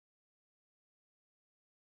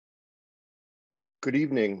Good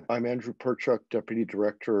evening. I'm Andrew Perchuk, Deputy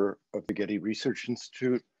Director of the Getty Research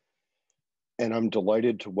Institute, and I'm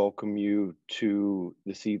delighted to welcome you to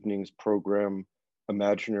this evening's program,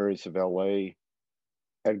 Imaginaries of LA,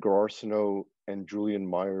 Edgar Arceneaux and Julian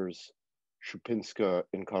Myers-Szupinska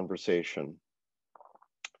in Conversation.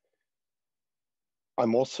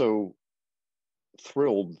 I'm also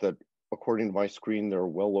thrilled that, according to my screen, there are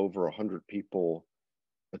well over 100 people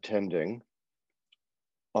attending.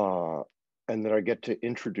 And that I get to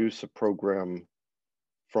introduce a program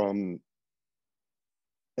from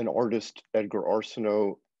an artist, Edgar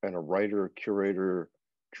Arceneaux, and a writer, curator,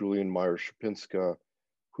 Julian Myers-Szupinska,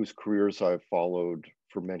 whose careers I've followed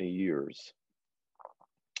for many years.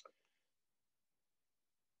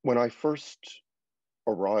 When I first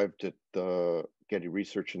arrived at the Getty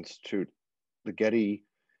Research Institute, the Getty,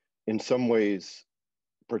 in some ways,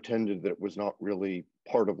 pretended that it was not really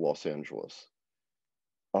part of Los Angeles.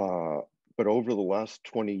 But over the last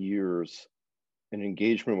 20 years, an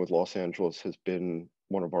engagement with Los Angeles has been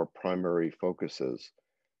one of our primary focuses,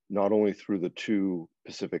 not only through the 2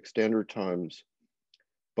 Pacific Standard Times,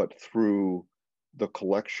 but through the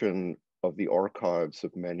collection of the archives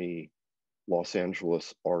of many Los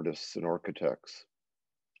Angeles artists and architects.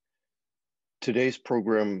 Today's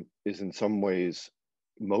program is in some ways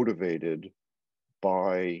motivated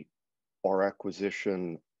by our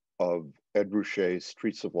acquisition of Ed Ruscha's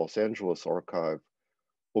Streets of Los Angeles archive,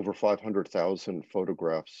 over 500,000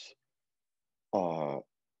 photographs of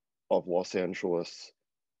Los Angeles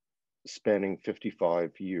spanning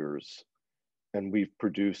 55 years. And we've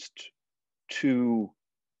produced 2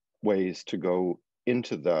 ways to go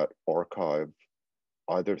into that archive,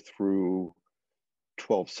 either through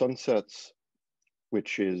 12 Sunsets,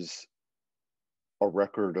 which is a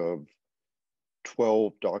record of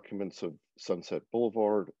 12 documents of Sunset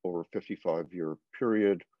Boulevard over a 55-year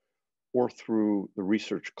period, or through the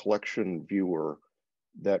research collection viewer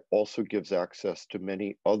that also gives access to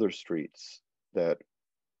many other streets that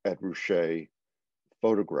Ed Ruscha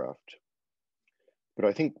photographed. But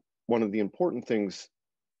I think one of the important things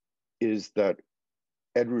is that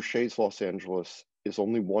Ed Ruscha's Los Angeles is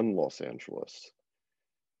only one Los Angeles.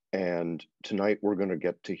 And tonight we're going to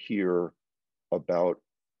get to hear about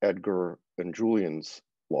Edgar and Julian's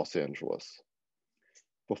Los Angeles.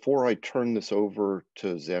 Before I turn this over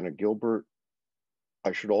to Xana Gilbert,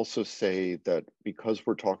 I should also say that because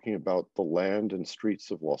we're talking about the land and streets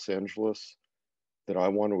of Los Angeles, that I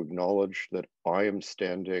want to acknowledge that I am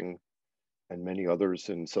standing, and many others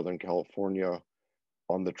in Southern California,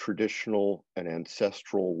 on the traditional and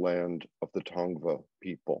ancestral land of the Tongva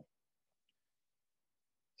people.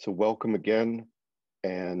 So welcome again,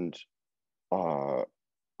 and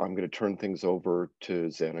I'm going to turn things over to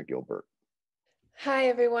Xana Gilbert. Hi,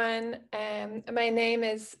 everyone. My name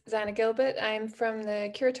is Xana Gilbert. I'm from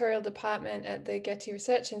the curatorial department at the Getty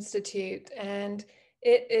Research Institute, and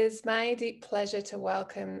it is my deep pleasure to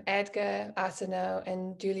welcome Edgar Arceneaux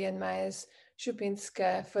and Julian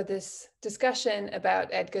Myers-Szupinska for this discussion about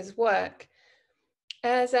Edgar's work.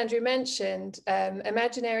 As Andrew mentioned,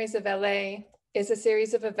 Imaginaries of LA is a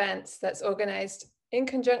series of events that's organized in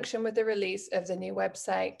conjunction with the release of the new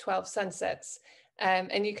website, 12 Sunsets.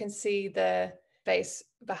 And you can see the face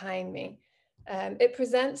behind me. It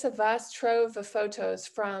presents a vast trove of photos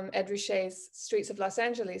from Ed Ruscha's Streets of Los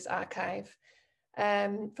Angeles archive,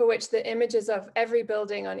 for which the images of every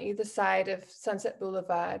building on either side of Sunset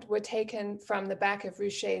Boulevard were taken from the back of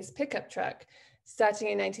Ruscha's pickup truck, starting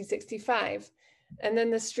in 1965. And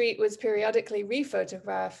then the street was periodically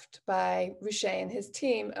rephotographed by Ruscha and his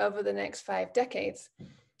team over the next 5 decades.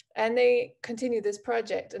 And they continue this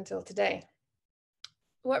project until today.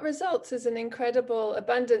 What results is an incredible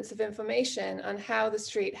abundance of information on how the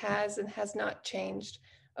street has and has not changed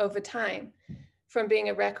over time, from being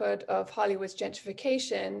a record of Hollywood's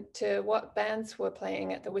gentrification to what bands were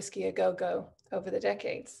playing at the Whiskey A Go-Go over the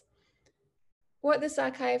decades. What this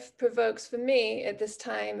archive provokes for me at this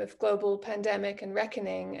time of global pandemic and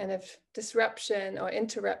reckoning and of disruption or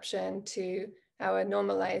interruption to our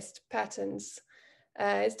normalized patterns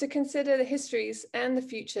is to consider the histories and the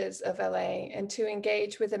futures of LA and to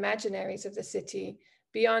engage with imaginaries of the city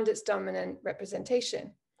beyond its dominant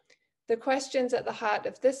representation. The questions at the heart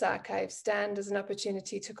of this archive stand as an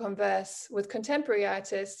opportunity to converse with contemporary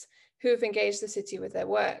artists who have engaged the city with their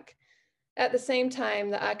work. At the same time,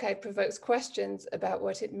 the archive provokes questions about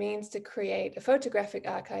what it means to create a photographic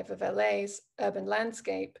archive of LA's urban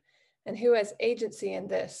landscape and who has agency in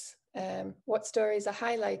this, what stories are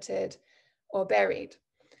highlighted or buried.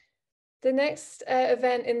 The next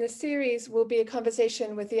event in the series will be a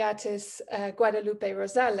conversation with the artist Guadalupe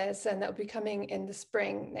Rosales, and that will be coming in the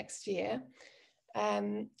spring next year.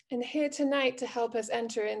 And here tonight to help us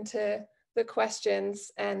enter into the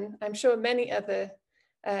questions, and I'm sure many other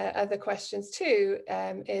questions too,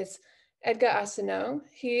 is Edgar Arceneaux.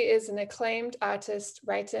 He is an acclaimed artist,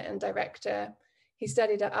 writer, and director. He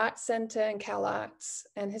studied at Art Center and Cal Arts,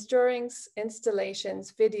 and his drawings,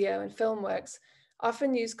 installations, video, and film works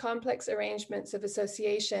often use complex arrangements of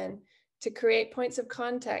association to create points of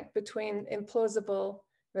contact between implausible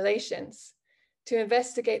relations, to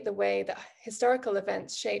investigate the way that historical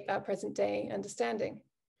events shape our present day understanding.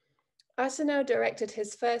 Arceneaux directed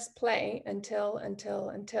his first play, Until,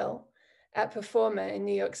 at Performer in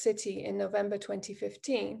New York City in November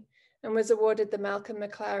 2015, and was awarded the Malcolm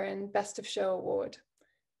McLaren Best of Show Award.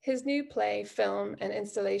 His new play, film, and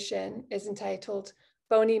installation is entitled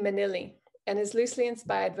Boni Manili and is loosely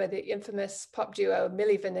inspired by the infamous pop duo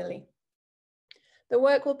Milli Vanilli. The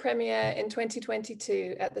work will premiere in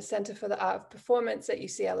 2022 at the Center for the Art of Performance at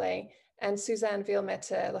UCLA and Suzanne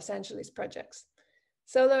Vielmetter Los Angeles projects.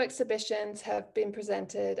 Solo exhibitions have been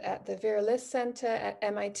presented at the Vera List Center at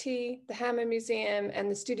MIT, the Hammer Museum, and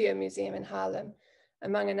the Studio Museum in Harlem,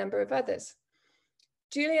 among a number of others.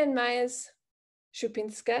 Julian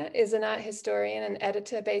Myers-Szupinska is an art historian and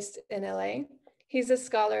editor based in LA. He's a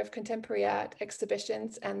scholar of contemporary art,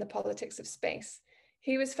 exhibitions, and the politics of space.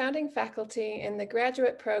 He was founding faculty in the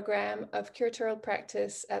graduate program of curatorial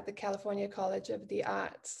practice at the California College of the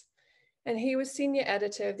Arts. And he was senior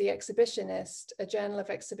editor of The Exhibitionist, a journal of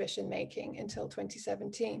exhibition making, until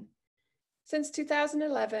 2017. Since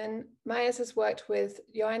 2011, Myers has worked with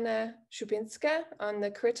Joanna Szupinska on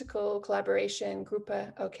the critical collaboration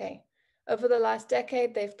Grupa OK. Over the last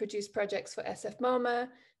decade, they've produced projects for SF MoMA,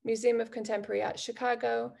 Museum of Contemporary Art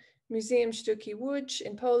Chicago, Muzeum Sztuki Łódź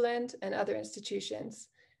in Poland, and other institutions.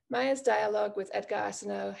 Myers' dialogue with Edgar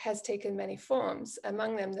Arceneaux has taken many forms,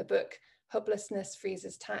 among them the book Hopelessness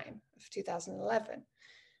Freezes Time of 2011.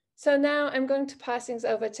 So now I'm going to pass things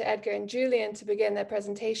over to Edgar and Julian to begin their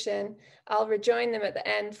presentation. I'll rejoin them at the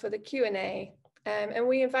end for the Q&A. And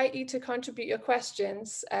we invite you to contribute your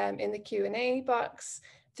questions in the Q&A box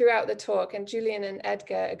throughout the talk. And Julian and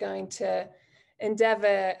Edgar are going to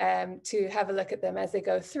endeavor to have a look at them as they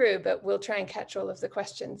go through, but we'll try and catch all of the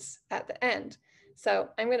questions at the end. So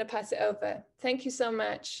I'm going to pass it over. Thank you so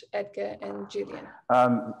much, Edgar and Julian.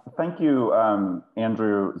 Thank you,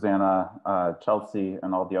 Andrew, Zana, Chelsea,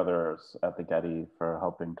 and all the others at the Getty for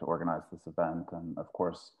helping to organize this event. And of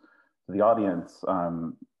course, to the audience,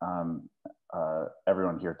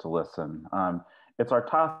 everyone here to listen. It's our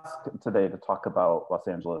task today to talk about Los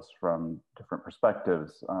Angeles from different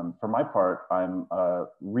perspectives. For my part, I'm a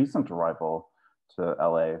recent arrival to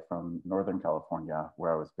LA from Northern California,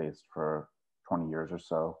 where I was based for 20 years or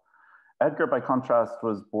so. Edgar, by contrast,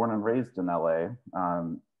 was born and raised in LA.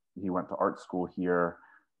 He went to art school here.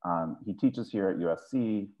 He teaches here at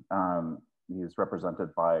USC. He's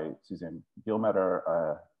represented by Suzanne Vielmetter,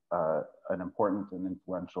 an important and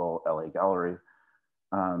influential LA gallery.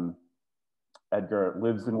 Edgar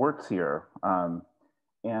lives and works here.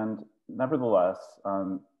 And nevertheless,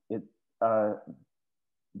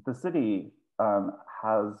 the city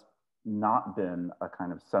has not been a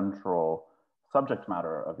kind of central subject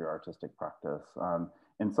matter of your artistic practice.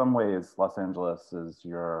 In some ways, Los Angeles is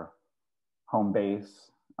your home base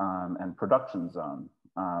and production zone,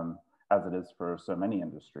 as it is for so many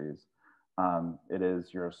industries. It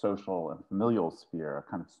is your social and familial sphere, a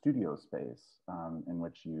kind of studio space in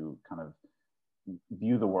which you kind of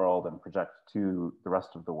view the world and project to the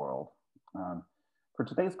rest of the world. For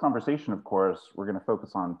today's conversation, of course, we're going to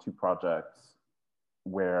focus on two projects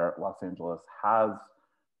where Los Angeles has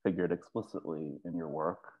figured explicitly in your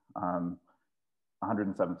work.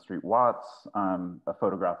 107th Street Watts, a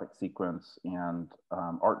photographic sequence and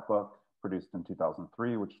art book produced in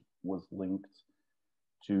 2003, which was linked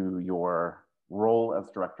to your role as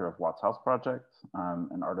director of Watts House Project,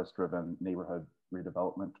 an artist-driven neighborhood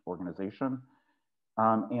redevelopment organization.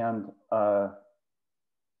 And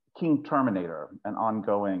King Terminator, an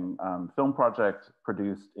ongoing film project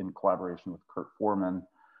produced in collaboration with Kurt Foreman,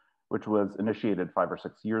 which was initiated 5 or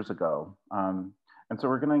 6 years ago. And so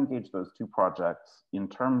we're going to engage those two projects in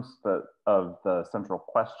terms of the central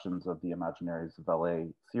questions of the Imaginaries of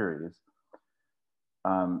LA series.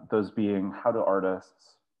 Those being, how do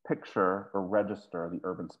artists picture or register the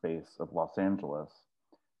urban space of Los Angeles?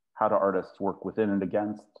 How do artists work within and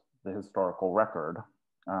against the historical record,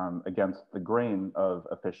 against the grain of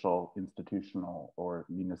official, institutional, or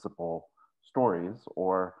municipal stories,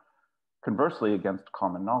 or conversely against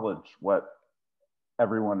common knowledge, what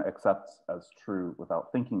everyone accepts as true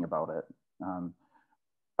without thinking about it.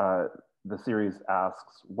 The series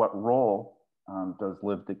asks, what role does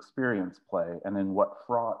lived experience play, and in what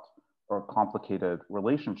fraught or complicated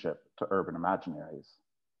relationship to urban imaginaries?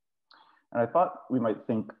 And I thought we might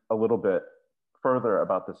think a little bit further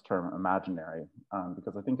about this term imaginary,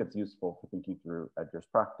 because I think it's useful for thinking through Edgar's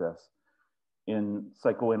practice. In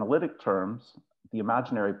psychoanalytic terms, the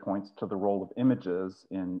imaginary points to the role of images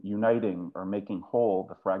in uniting or making whole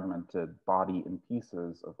the fragmented body and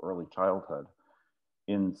pieces of early childhood.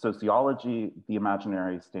 In sociology, the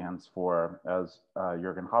imaginary stands for, as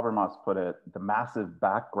Jürgen Habermas put it, the massive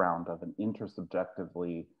background of an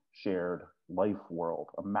intersubjectively shared life world,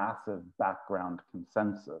 a massive background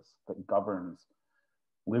consensus that governs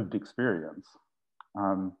lived experience.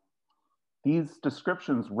 These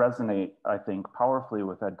descriptions resonate, I think, powerfully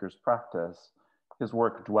with Edgar's practice. His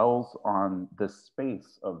work dwells on this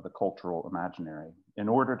space of the cultural imaginary in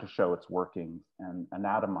order to show its workings and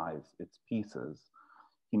anatomize its pieces.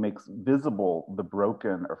 He makes visible the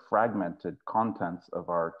broken or fragmented contents of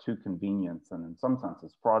our too convenient and in some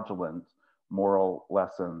senses fraudulent moral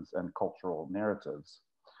lessons and cultural narratives.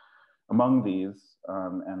 Among these,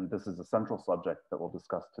 and this is a central subject that we'll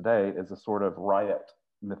discuss today, is a sort of riot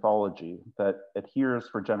mythology that adheres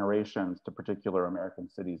for generations to particular American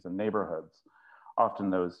cities and neighborhoods,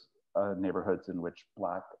 often those neighborhoods in which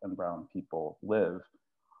Black and brown people live,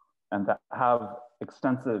 and that have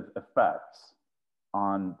extensive effects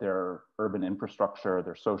on their urban infrastructure,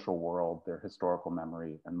 their social world, their historical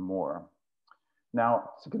memory, and more.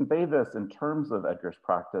 Now, to convey this in terms of Edgar's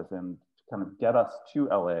practice and to kind of get us to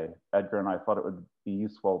LA, Edgar and I thought it would be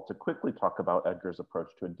useful to quickly talk about Edgar's approach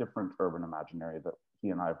to a different urban imaginary that he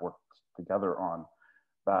and I have worked together on,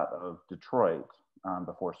 that of Detroit,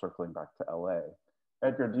 before circling back to LA.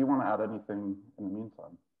 Edgar, do you want to add anything in the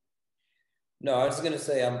meantime? No, I was just going to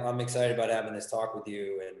say I'm excited about having this talk with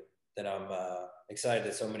you, and that I'm excited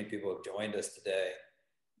that so many people have joined us today.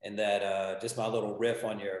 And that just my little riff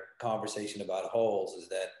on your conversation about holes is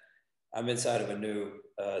that I'm inside of a new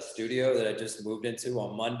studio that I just moved into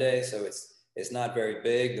on Monday. So it's not very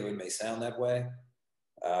big, though it may sound that way.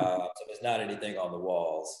 So there's not anything on the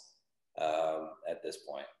walls at this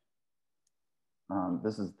point.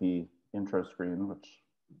 This is the intro screen, which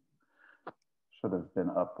should have been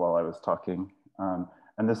up while I was talking.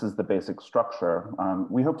 And this is the basic structure.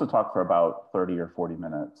 We hope to talk for about 30 or 40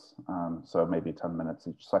 minutes, so maybe 10 minutes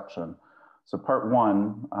each section. So part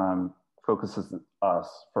one focuses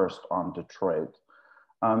us first on Detroit.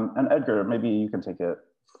 And Edgar, maybe you can take it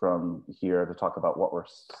from here to talk about what we're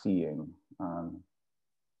seeing in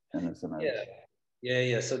this image.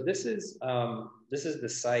 Yeah. So this is the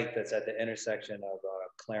site that's at the intersection of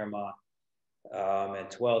Claremont and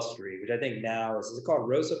 12th Street, which I think now is it called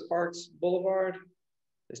Rosa Parks Boulevard?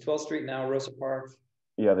 Is 12th Street now Rosa Parks?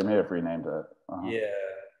 Yeah, they may have renamed it. Yeah.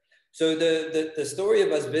 So the story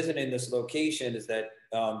of us visiting this location is that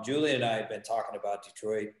Julian and I have been talking about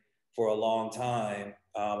Detroit for a long time,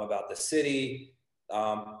 about the city,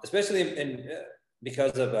 especially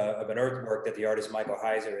because of an earthwork that the artist Michael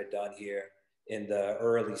Heiser had done here in the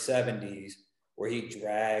early 70s, where he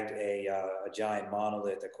dragged a giant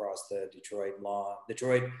monolith across the Detroit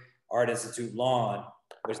Art Institute lawn,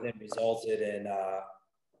 which then resulted in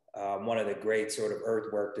one of the great sort of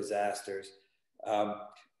earthwork disasters.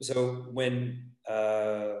 So when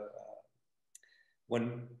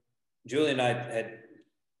Julian and I had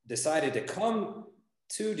decided to come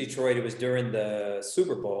to Detroit, it was during the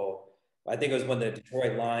Super Bowl. I think it was when the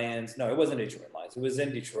Detroit Lions, no, it wasn't Detroit Lions, it was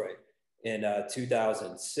in Detroit in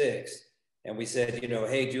 2006. And we said,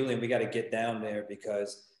 hey, Julian, we got to get down there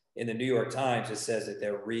because in the New York Times, it says that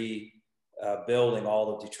they're rebuilding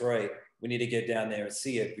all of Detroit. We need to get down there and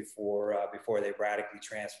see it before they radically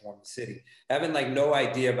transform the city. Having like no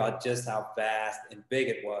idea about just how vast and big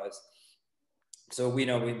it was. So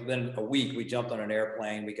within a week, we jumped on an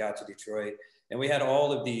airplane, we got to Detroit, and we had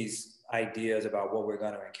all of these ideas about what we're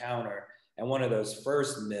going to encounter. And one of those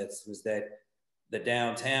first myths was that the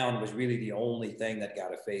downtown was really the only thing that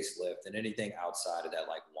got a facelift, and anything outside of that,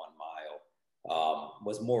 like 1 mile,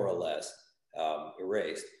 was more or less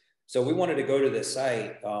erased. So we wanted to go to this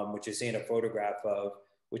site, which you're seeing a photograph of,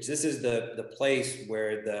 which this is the place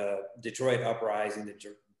where the Detroit uprising, the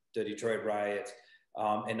Detroit riots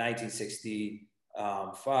in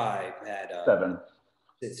 1965 had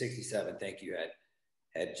 67, thank you,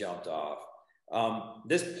 had jumped off.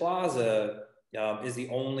 This plaza is the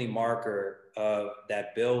only marker of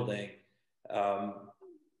that building,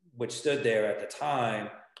 which stood there at the time,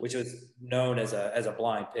 which was known as a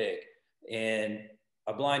blind pig. And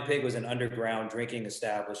a blind pig was an underground drinking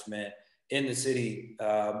establishment in the city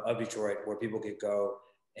of Detroit where people could go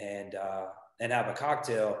and have a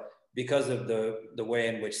cocktail because of the way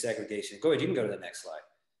in which segregation, go ahead, you can go to the next slide,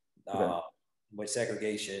 Okay. which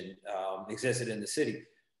segregation existed in the city.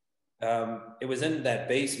 It was in that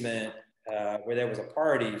basement where there was a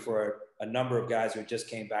party for a number of guys who just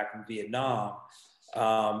came back from Vietnam,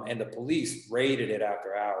 and the police raided it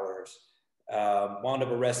after hours, wound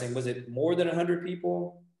up arresting, was it more than 100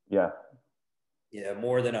 people? Yeah. Yeah,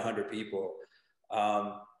 more than 100 people.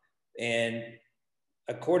 And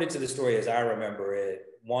according to the story, as I remember it,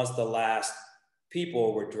 once the last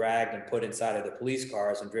people were dragged and put inside of the police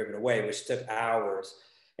cars and driven away, which took hours.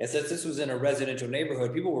 And since this was in a residential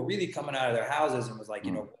neighborhood, people were really coming out of their houses and was like,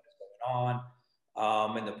 you know, what's going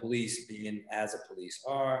on? And the police, being as the police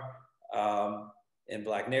are, in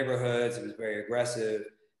Black neighborhoods, it was very aggressive.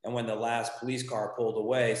 And when the last police car pulled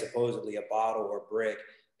away, supposedly a bottle or brick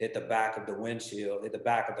hit the back of the windshield, hit the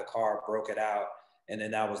back of the car, broke it out. And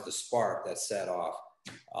then that was the spark that set off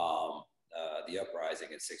the uprising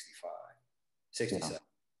in 67. Yeah.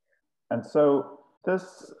 And so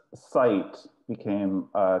this site became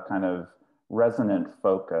a kind of resonant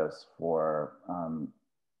focus for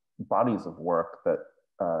bodies of work that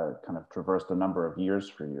kind of traversed a number of years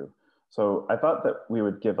for you. So I thought that we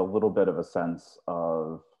would give a little bit of a sense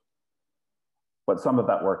of what some of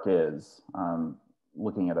that work is,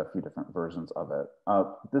 looking at a few different versions of it.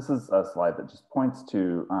 This is a slide that just points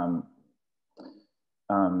to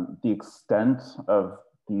the extent of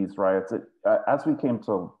these riots. As we came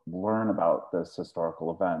to learn about this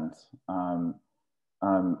historical event,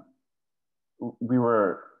 we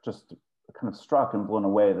were just kind of struck and blown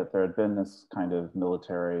away that there had been this kind of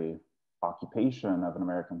military occupation of an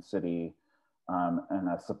American city and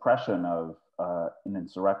a suppression of an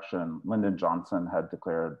insurrection. Lyndon Johnson had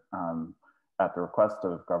declared at the request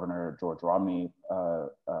of Governor George Romney,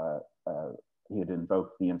 he had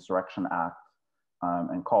invoked the Insurrection Act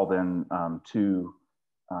and called in two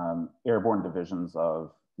airborne divisions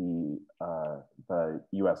of the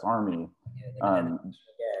U.S. Army.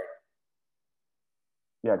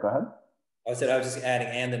 Yeah, go ahead. I said I was just adding,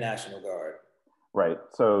 and the National Guard. Right.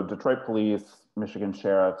 So Detroit Police, Michigan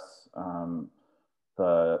Sheriffs,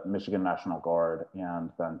 the Michigan National Guard,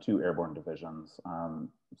 and then two airborne divisions.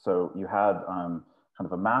 So you had kind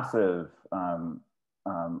of a massive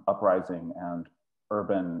uprising and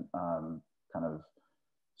urban kind of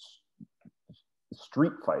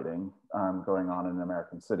street fighting going on in an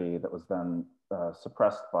American city that was then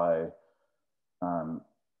suppressed by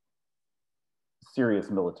serious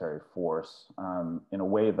military force in a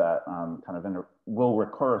way that will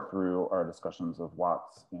recur through our discussions of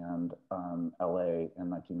Watts and LA in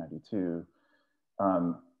 1992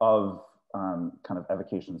 of kind of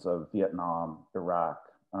evocations of Vietnam, Iraq.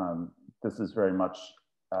 This is very much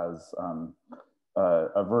as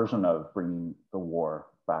a version of bringing the war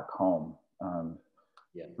back home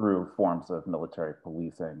through forms of military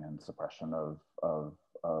policing and suppression of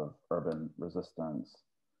urban resistance.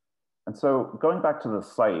 And so going back to the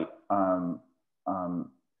site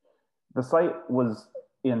was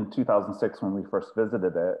in 2006 when we first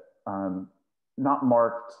visited it, not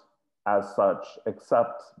marked as such,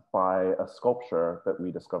 except by a sculpture that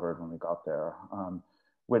we discovered when we got there,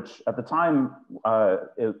 which at the time,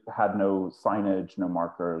 it had no signage, no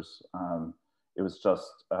markers. It was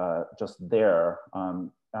just there,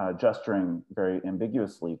 gesturing very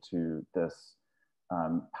ambiguously to this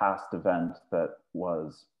past event that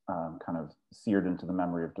was kind of seared into the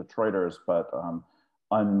memory of Detroiters, but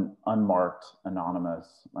unmarked,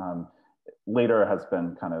 anonymous. Later has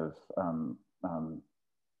been kind of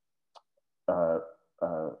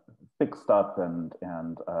fixed up, and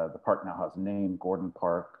the park now has a name, Gordon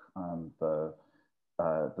Park. The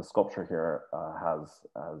sculpture here has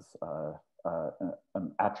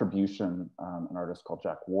an attribution, an artist called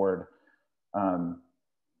Jack Ward. And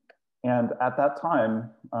at that time,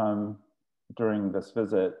 during this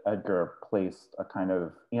visit, Edgar placed a kind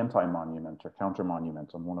of anti-monument or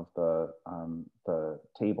counter-monument on one of the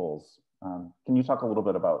tables. Can you talk a little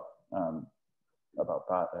bit about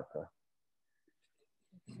that, Edgar?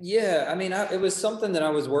 Yeah, I mean, it was something that I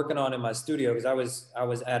was working on in my studio because I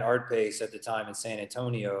was at Art Base at the time in San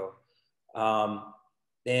Antonio, and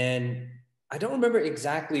I don't remember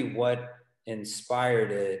exactly what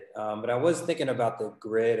inspired it, but I was thinking about the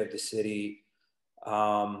grid of the city.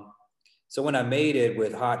 So when I made it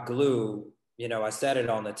with hot glue, you know, I set it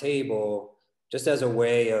on the table just as a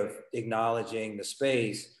way of acknowledging the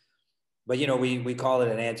space. But, you know, we call it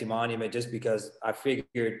an anti-monument just because I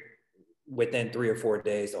figured within 3 or 4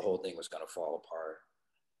 days, the whole thing was going to fall apart.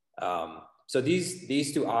 So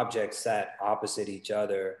these two objects sat opposite each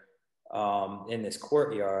other in this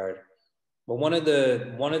courtyard. But one of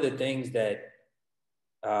the things that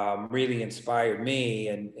really inspired me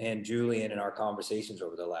and Julian in our conversations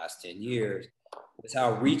over the last 10 years was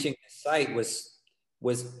how reaching the site was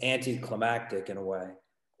anticlimactic in a way.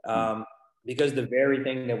 Because the very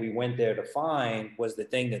thing that we went there to find was the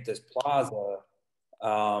thing that this plaza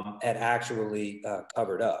had actually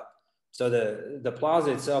covered up. So the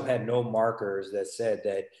plaza itself had no markers that said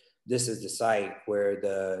that this is the site where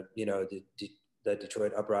the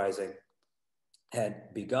Detroit uprising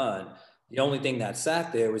had begun. The only thing that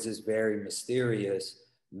sat there was this very mysterious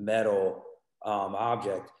metal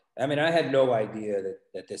object. I mean, I had no idea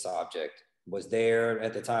that this object was there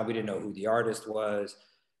at the time. We didn't know who the artist was.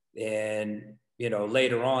 And,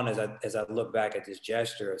 later on, as I look back at this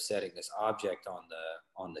gesture of setting this object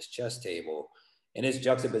on this chess table and its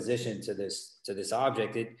juxtaposition to this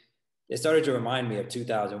object, it started to remind me of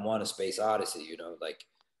 2001: A Space Odyssey,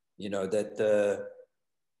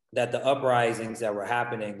 that the uprisings that were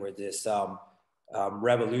happening were this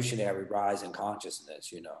revolutionary rise in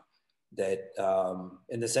consciousness, that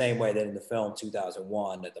in the same way that in the film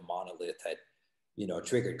 2001, that the monolith had,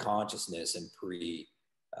 triggered consciousness in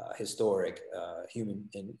prehistoric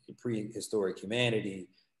humanity,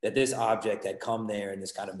 that this object had come there in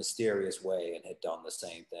this kind of mysterious way and had done the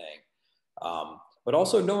same thing. But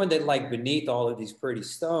also knowing that like beneath all of these pretty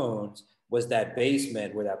stones was that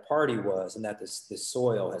basement where that party was, and that this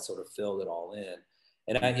soil had sort of filled it all in.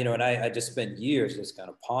 And I just spent years just kind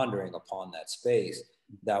of pondering upon that space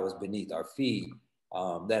that was beneath our feet,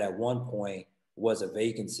 that at one point was a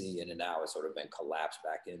vacancy and now it's sort of been collapsed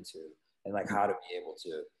back into, and like how to be able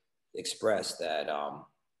to express that.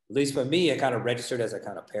 At least for me, it kind of registered as a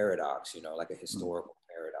kind of paradox, like a historical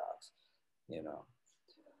paradox,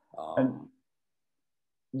 And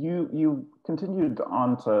you continued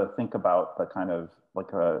on to think about the kind of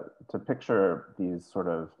to picture these sort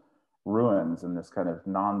of ruins in this kind of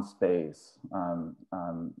non-space.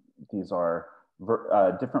 These are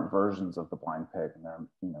different versions of the blind pig, and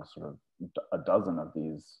there are sort of a dozen of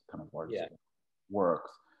these kind of large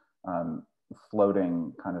works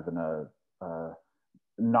floating kind of in a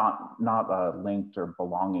not linked or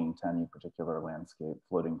belonging to any particular landscape,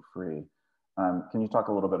 floating free. Can you talk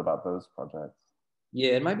a little bit about those projects?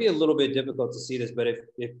 Yeah, it might be a little bit difficult to see this, but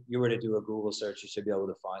if you were to do a Google search, you should be able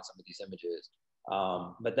to find some of these images.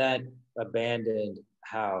 But that abandoned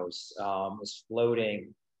house is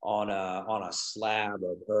floating on a slab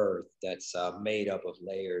of earth that's made up of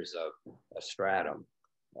layers of stratum.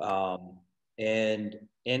 And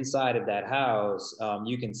inside of that house,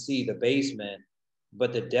 you can see the basement,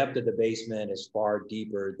 but the depth of the basement is far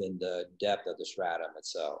deeper than the depth of the stratum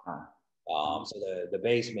itself. So the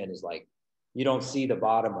basement is like, you don't see the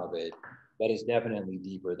bottom of it, but it's definitely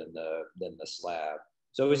deeper than the slab.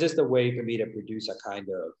 So it was just a way for me to produce a kind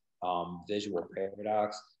of visual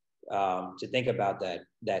paradox, to think about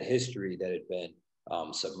that history that had been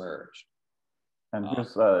submerged. And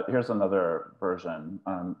here's another version.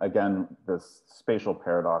 Again, this spatial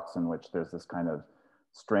paradox in which there's this kind of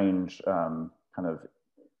strange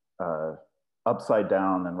upside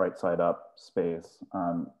down and right side up space.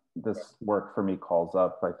 This work for me calls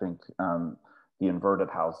up, I think, the inverted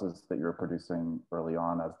houses that you're producing early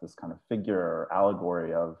on as this kind of figure or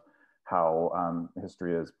allegory of how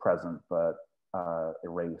history is present but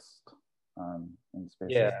erased in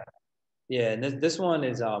spaces. Yeah, and this one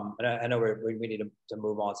is, and I know we need to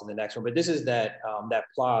move on to the next one, but this is that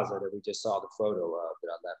plaza that we just saw the photo of that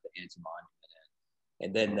I left the anti-monument in.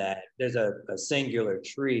 And then there's a singular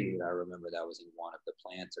tree that I remember that was in one of the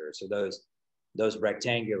planters. So those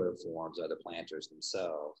rectangular forms are the planters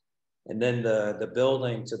themselves. And then the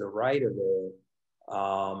building to the right of it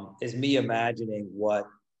is me imagining what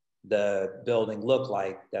the building looked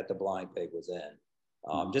like that the blind pig was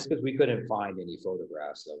in, just because we couldn't find any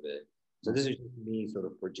photographs of it. So this is just me sort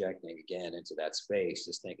of projecting again into that space,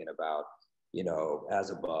 just thinking about,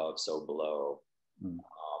 as above, so below.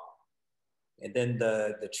 And then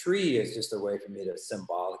the tree is just a way for me to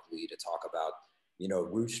symbolically to talk about,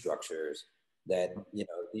 root structures that,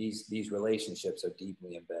 these relationships are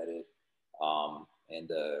deeply embedded, and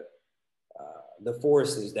the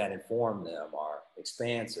forces that inform them are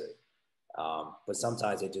expansive, but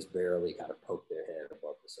sometimes they just barely kind of poke their head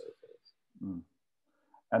above the surface.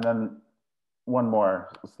 And then one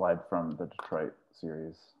more slide from the Detroit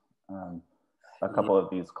series. A couple of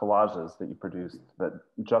these collages that you produced that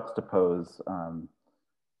juxtapose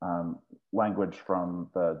language from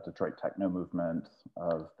the Detroit techno movement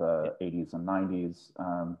of the 80s and 90s,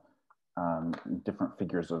 different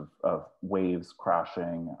figures of waves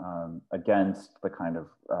crashing against the kind of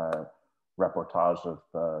reportage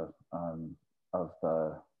of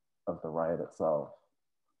the riot itself.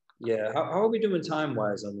 Yeah, how are we doing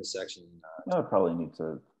time-wise on this section? I probably need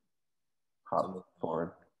to hop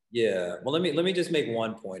forward. Yeah, well, let me just make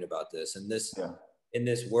one point about this. And this, in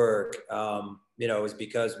this work, you know, is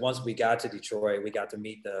because once we got to Detroit, we got to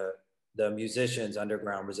meet the musicians,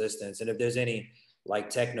 Underground Resistance. And if there's any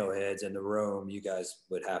like techno heads in the room, you guys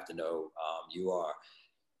would have to know you are.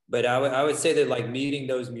 But I would say that like meeting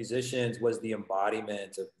those musicians was the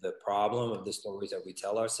embodiment of the problem of the stories that we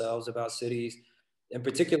tell ourselves about cities. In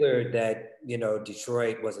particular, that, you know,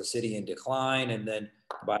 Detroit was a city in decline, and then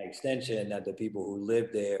by extension, that the people who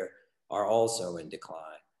live there are also in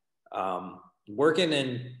decline. Working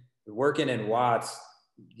in Watts,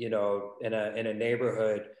 you know, in a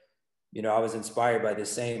neighborhood, you know, I was inspired by the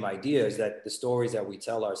same ideas, that the stories that we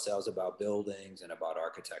tell ourselves about buildings and about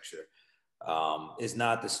architecture is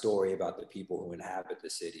not the story about the people who inhabit the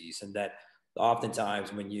cities. And that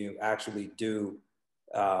oftentimes when you actually do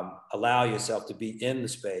allow yourself to be in the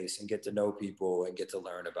space and get to know people and get to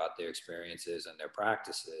learn about their experiences and their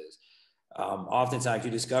practices, oftentimes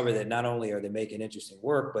you discover that not only are they making interesting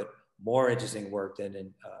work, but more interesting work than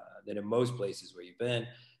in most places where you've been.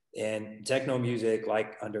 And techno music,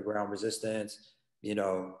 like Underground Resistance, you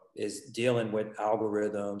know, is dealing with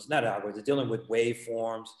algorithms, not algorithms, dealing with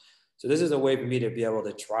waveforms. So this is a way for me to be able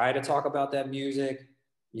to try to talk about that music,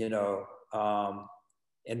 you know,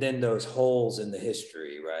 and then those holes in the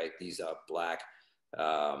history, right? These Black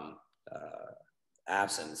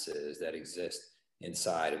absences that exist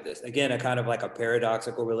inside of this. Again, a kind of like a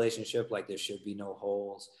paradoxical relationship, like there should be no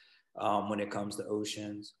holes when it comes to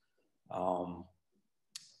oceans.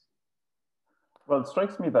 Well, it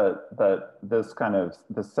strikes me that this kind of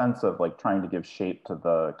the sense of like trying to give shape to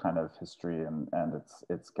the kind of history and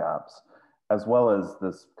its gaps, as well as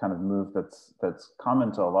this kind of move that's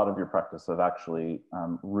common to a lot of your practice of actually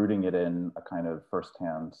rooting it in a kind of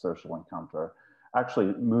firsthand social encounter,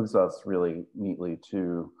 actually moves us really neatly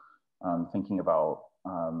to thinking about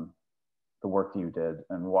the work you did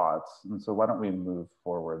in Watts. And so why don't we move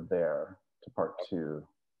forward there to part 2?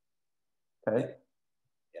 Okay.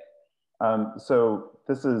 So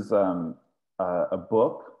this is a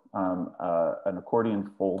book, an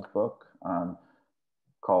accordion fold book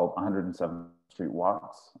called 107th Street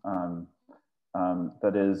Watts,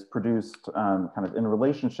 that is produced kind of in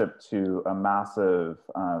relationship to a massive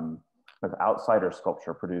kind of outsider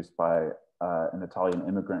sculpture produced by an Italian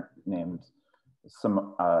immigrant named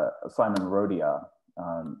Simon Rodia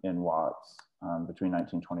in Watts between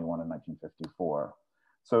 1921 and 1954.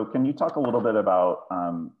 So can you talk a little bit about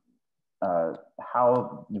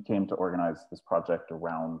how you came to organize this project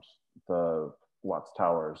around the Watts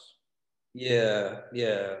Towers? Yeah.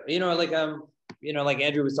 You know, like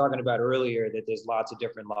Andrew was talking about earlier, that there's lots of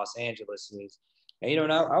different Los Angeleses. And you know,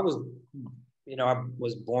 and I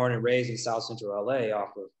was born and raised in South Central LA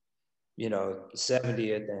off of, you know,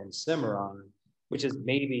 70th and Cimarron, which is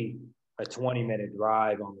maybe a 20-minute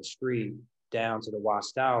drive on the street down to the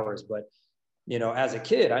Watts Towers. But you know, as a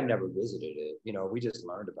kid, I never visited it. You know, we just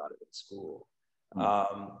learned about it at school.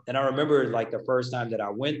 And I remember like the first time that I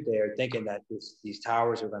went there thinking that these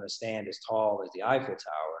towers were going to stand as tall as the Eiffel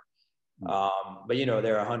Tower. But, you know,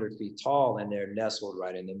 they're 100 feet tall and they're nestled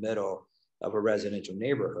right in the middle of a residential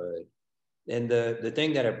neighborhood. And the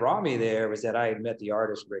thing that had brought me there was that I had met the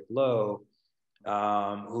artist Rick Lowe,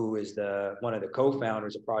 who is one of the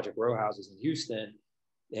co-founders of Project Row Houses in Houston.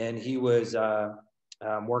 And he was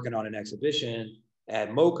working on an exhibition at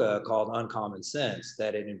MoCA called Uncommon Sense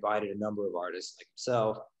that had invited a number of artists like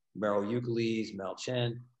himself, Meryl Euclides, Mel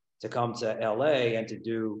Chen, to come to LA and to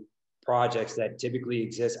do projects that typically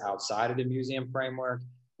exist outside of the museum framework,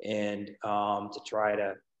 and to try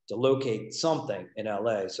to locate something in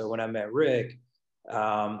LA. So when I met Rick,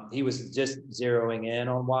 he was just zeroing in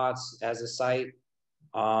on Watts as a site.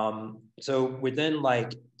 So within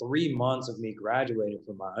like 3 months of me graduating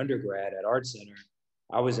from my undergrad at Art Center,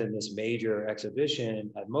 I was in this major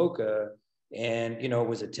exhibition at MoCA, and, you know,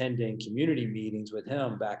 was attending community meetings with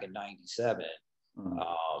him back in '97,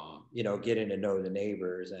 you know, getting to know the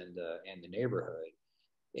neighbors and the neighborhood.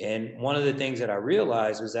 And one of the things that I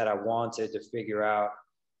realized was that I wanted to figure out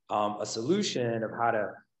a solution of how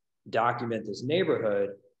to document this neighborhood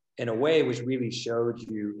in a way which really showed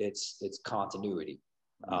you its continuity,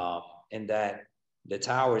 and that the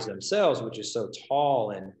towers themselves, which are so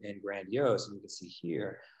tall and grandiose, and you can see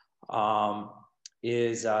here,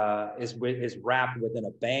 is wrapped within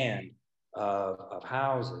a band of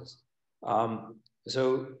houses.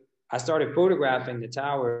 So I started photographing the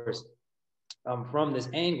towers from this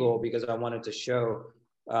angle because I wanted to show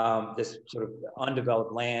this sort of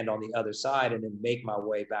undeveloped land on the other side, and then make my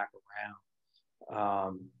way back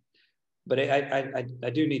around. But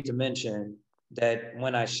I do need to mention that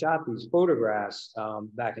when I shot these photographs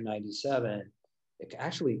back in '97,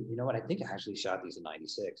 actually, you know what? I think I actually shot these in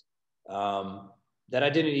 '96. That I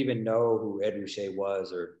didn't even know who Ed Ruscha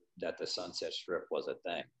was or that the Sunset Strip was a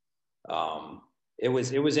thing. It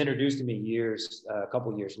was introduced to me a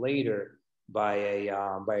couple years later by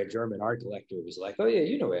a German art collector who was like, "Oh yeah,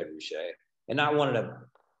 you know Ed Ruscha," and I wanted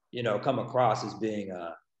to, come across as being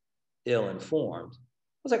ill-informed.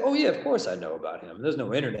 I was like, "Oh yeah, of course I know about him." There's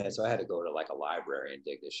no internet, so I had to go to like a library and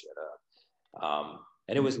dig this shit up.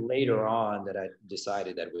 And it was later on that I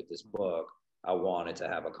decided that with this book, I wanted to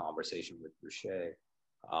have a conversation with Ruscha.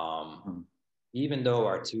 Even though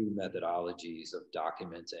our two methodologies of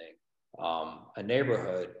documenting a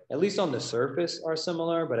neighborhood, at least on the surface, are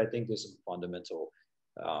similar, but I think there's some fundamental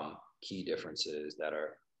key differences that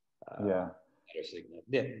are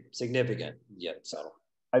significant yet subtle.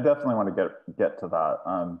 I definitely want to get to that.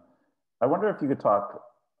 I wonder if you could talk,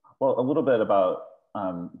 well, a little bit about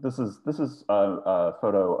this is a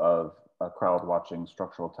photo of a crowd watching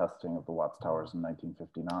structural testing of the Watts Towers in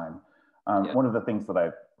 1959. One of the things that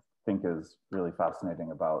I think is really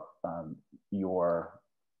fascinating about your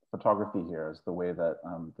photography here is the way that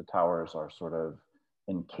the towers are sort of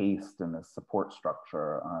encased in this support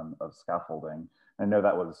structure of scaffolding. I know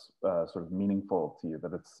that was sort of meaningful to you,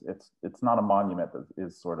 that it's not a monument that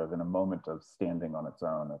is sort of in a moment of standing on its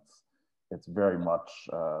own. It's very much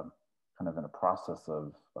kind of in a process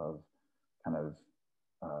of kind of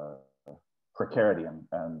precarity and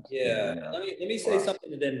let me say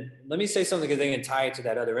something, and then let me say something, because they can tie it to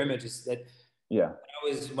that other image. Is that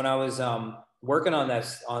when I was working on that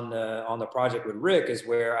on the project with Rick, is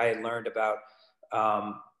where I had learned about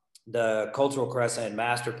the Cultural Crescent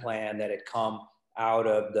master plan that had come out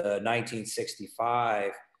of the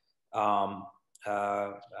 1965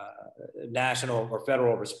 national or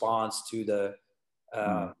federal response to the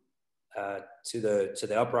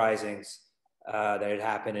uprisings that had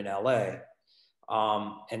happened in LA.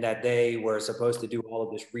 And that they were supposed to do all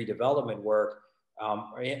of this redevelopment work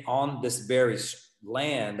on this very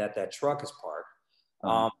land that truck is parked.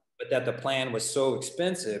 But that the plan was so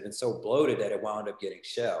expensive and so bloated that it wound up getting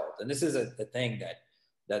shelved. And this is a thing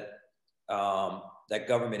that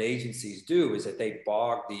government agencies do, is that they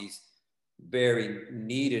bog these very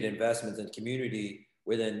needed investments in community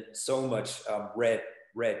within so much red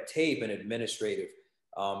tape and administrative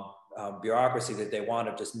bureaucracy that they wound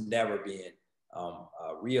up just never being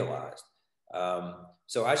realized.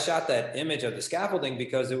 So I shot that image of the scaffolding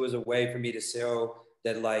because it was a way for me to show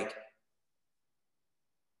that, like,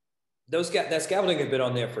 that scaffolding had been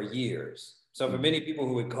on there for years. So for many people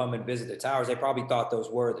who would come and visit the towers, they probably thought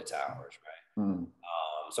those were the towers, right?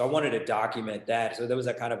 So I wanted to document that. So there was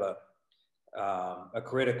a kind of a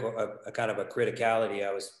criticality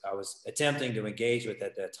I was attempting to engage with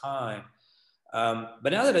at that time.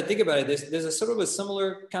 But now that I think about it, there's a sort of a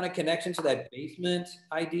similar kind of connection to that basement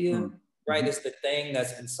idea, right? It's the thing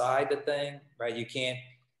that's inside the thing, right? You can't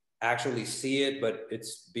actually see it, but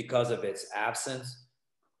it's because of its absence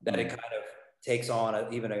that it kind of takes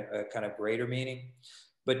on even a kind of greater meaning.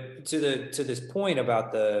 But to this point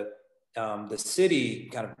about the city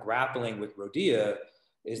kind of grappling with Rodea,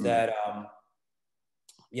 is that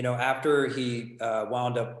after he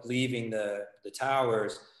wound up leaving the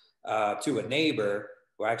towers to a neighbor,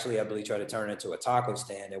 who actually I believe tried to turn it into a taco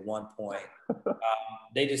stand at one point,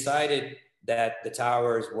 they decided that the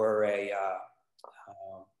towers were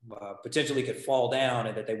potentially could fall down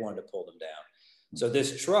and that they wanted to pull them down. So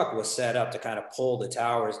this truck was set up to kind of pull the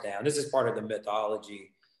towers down. This is part of the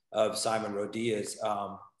mythology of Simon Rodea's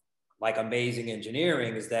like amazing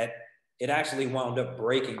engineering, is that it actually wound up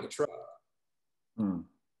breaking the truck,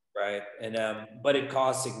 right? And but it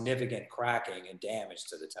caused significant cracking and damage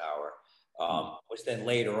to the tower, which then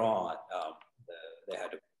later on they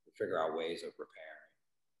had to figure out ways of repairing.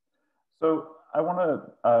 So I want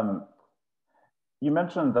to. You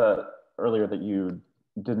mentioned that earlier that you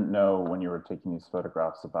didn't know when you were taking these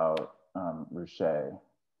photographs about Ruscha.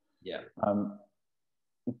 Yeah.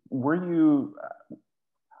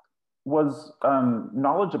 Was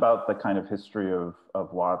knowledge about the kind of history of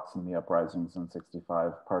Watts and the uprisings in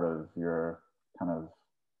 '65 part of your kind of,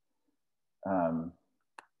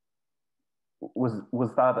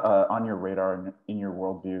 was that on your radar in your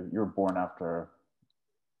worldview? You were born after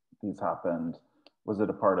these happened. Was it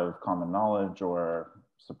a part of common knowledge or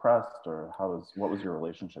suppressed, or what was your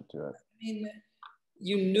relationship to it? I mean,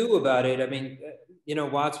 you knew about it. I mean,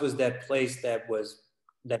 Watts was that place that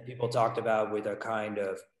people talked about with a kind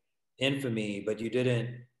of infamy, but you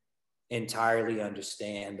didn't entirely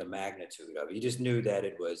understand the magnitude of it. You just knew that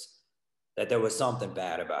it was that there was something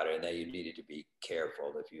bad about it and that you needed to be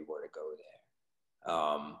careful if you were to go there.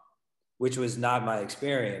 Which was not my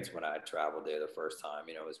experience when I traveled there the first time.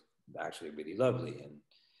 You know, it was actually really lovely, and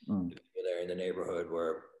the people there in the neighborhood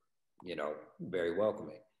were, you know, very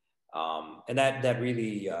welcoming. And that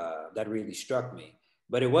really struck me.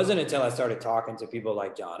 But it wasn't until I started talking to people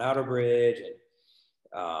like John Outerbridge and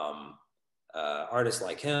artists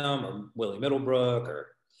like him, or Willie Middlebrook,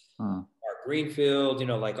 or Mark Greenfield, you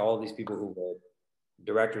know, like all these people who were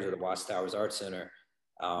directors of the Watchtowers Art Center,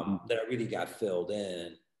 that I really got filled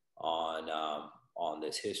in on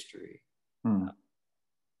this history.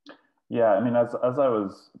 Yeah, I mean, as I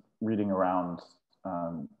was reading around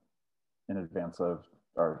in advance of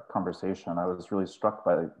our conversation, I was really struck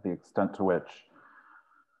by the extent to which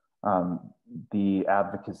the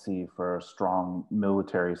advocacy for strong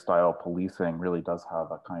military-style policing really does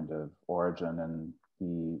have a kind of origin in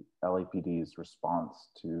the LAPD's response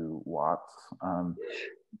to Watts.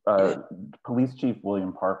 Police Chief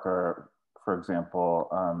William Parker, for example,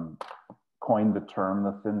 coined the term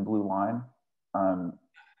the thin blue line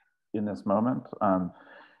in this moment. I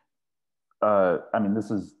mean,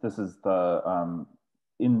 this is the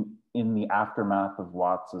in the aftermath of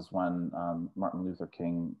Watts is when Martin Luther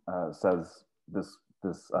King says this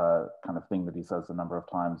kind of thing that he says a number of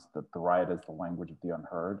times, that the riot is the language of the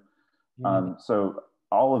unheard. So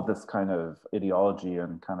all of this kind of ideology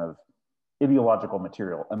and kind of ideological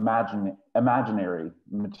material, imaginary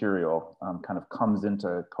material, kind of comes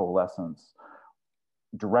into coalescence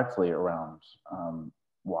directly around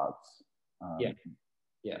Watts.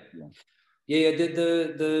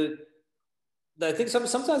 I think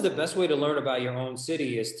sometimes the best way to learn about your own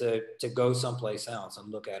city is to go someplace else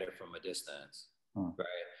and look at it from a distance,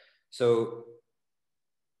 right? So,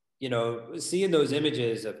 you know, seeing those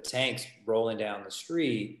images of tanks rolling down the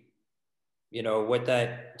street, you know, what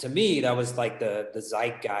that, to me, that was like the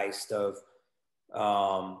zeitgeist of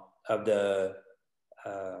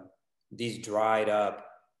these dried up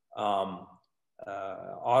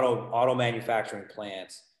auto manufacturing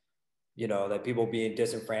plants, you know, that people being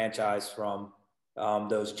disenfranchised from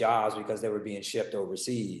those jobs because they were being shipped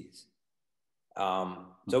overseas. So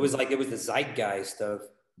it was like, it was the zeitgeist of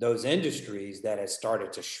those industries that had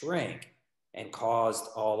started to shrink and caused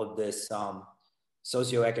all of this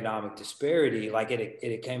socioeconomic disparity. Like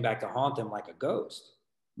it came back to haunt them like a ghost.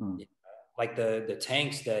 You know? Like the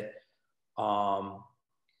tanks that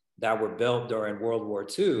were built during World War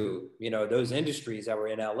II, you know, those industries that were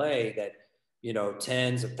in LA that, you know,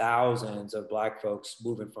 tens of thousands of Black folks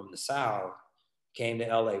moving from the South came to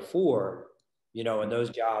LA for, you know, and those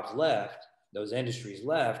jobs left, those industries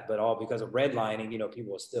left, but all because of redlining, you know,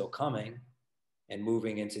 people are still coming and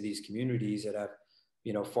moving into these communities that have,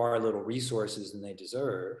 you know, far little resources than they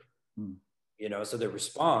deserve. You know, so the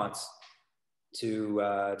response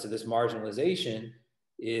to this marginalization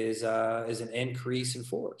is an increase in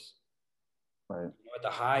force, right? You know, at the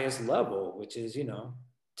highest level, which is, you know,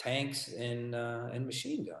 tanks and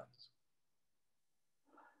machine guns.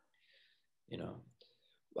 You know,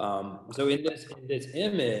 so in this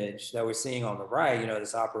image that we're seeing on the right, you know,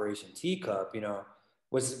 this Operation Teacup, you know,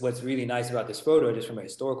 what's really nice about this photo, just from a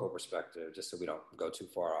historical perspective, just so we don't go too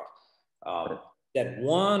far off, that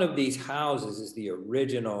one of these houses is the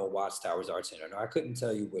original Watchtowers Art Center. Now, I couldn't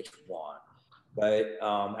tell you which one, but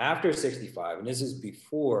after '65, and this is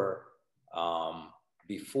before the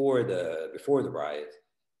riot,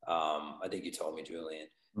 I think you told me, Julian,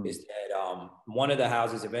 is that one of the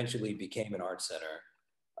houses eventually became an art center.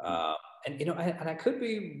 And, you know, I could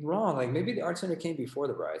be wrong, like maybe the art center came before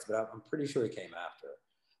the riots, but I'm pretty sure it came after.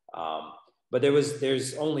 But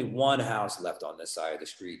there's only one house left on this side of the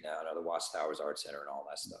street now. Now the Watchtowers Art Center and all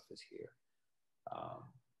that stuff is here.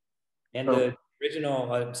 And the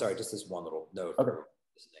original, I'm sorry, just this one little note. Okay.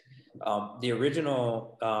 The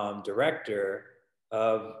original director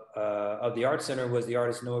of the art center was the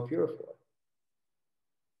artist Noah Purifoy.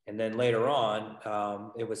 And then later on,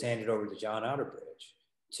 it was handed over to John Outerbridge,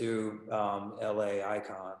 two LA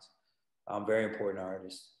icons, very important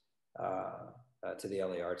artists to the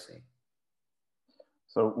LA art scene.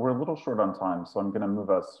 So we're a little short on time, so I'm going to move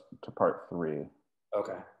us to part 3.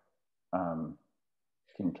 Okay.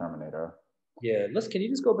 King Terminator. Yeah, can you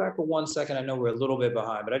just go back for 1 second? I know we're a little bit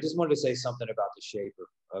behind, but I just wanted to say something about the shape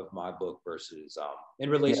of my book versus in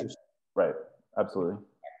relation. Yeah, right, absolutely.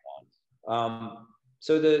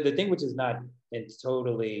 So the thing which is not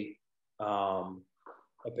totally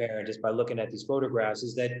apparent just by looking at these photographs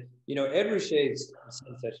is that, you know, Ed Ruscha's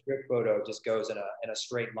sunset strip photo just goes in a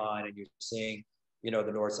straight line, and you're seeing, you know,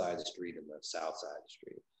 the north side of the street and the south side of the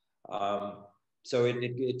street. So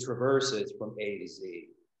it traverses from A to Z.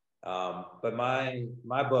 But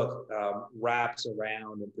my book wraps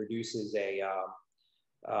around and produces a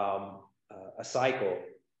cycle,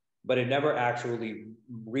 but it never actually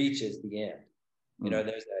reaches the end. You know,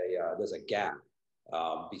 there's a gap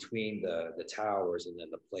between the towers and then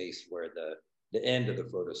the place where the end of the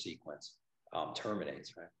photo sequence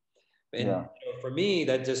terminates, right? And you know, for me,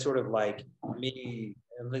 that just sort of like me.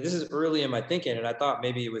 This is early in my thinking, and I thought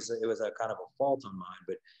maybe it was a kind of a fault on mine,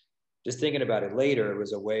 but just thinking about it later, it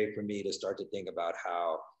was a way for me to start to think about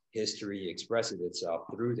how history expresses itself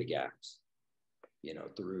through the gaps, you know,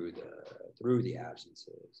 through the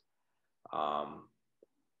absences.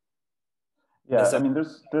 Yeah, I mean,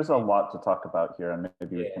 there's a lot to talk about here, and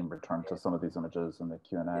maybe we can return to some of these images in the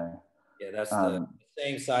Q&A. Yeah, that's the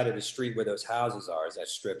same side of the street where those houses are, is that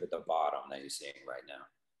strip at the bottom that you're seeing right now.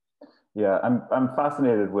 Yeah, I'm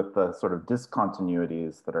fascinated with the sort of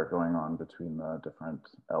discontinuities that are going on between the different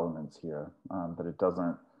elements here, that it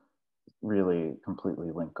doesn't really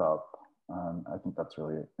completely link up. I think that's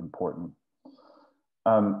really important.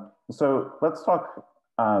 So let's talk,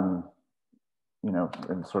 you know,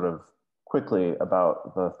 in sort of quickly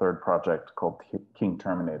about the third project called King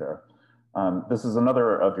Terminator. This is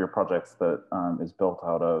another of your projects that is built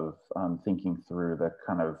out of thinking through the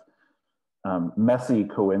kind of messy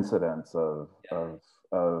coincidence of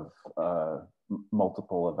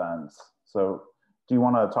multiple events. So do you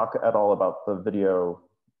want to talk at all about the video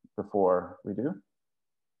before we do?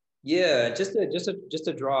 Yeah, just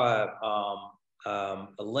to draw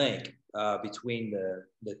a link between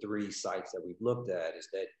the three sites that we've looked at is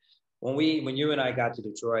that when you and I got to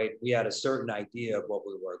Detroit, we had a certain idea of what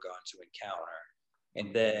we were going to encounter.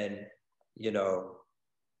 And then, you know,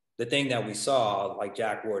 the thing that we saw, like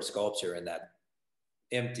Jack Ward's sculpture in that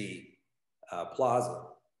empty plaza,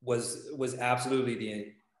 was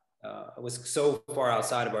absolutely was so far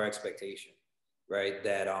outside of our expectation, right?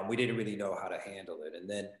 That we didn't really know how to handle it, and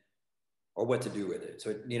then or what to do with it.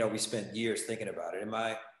 So you know, we spent years thinking about it. And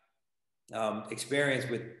my experience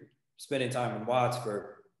with spending time in Watts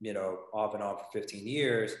for, you know, off and on for 15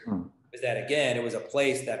 years, is that again, it was a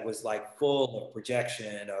place that was like full of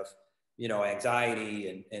projection of, you know,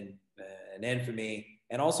 anxiety and infamy,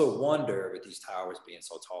 and also wonder with these towers being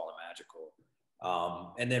so tall and magical.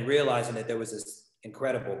 And then realizing that there was this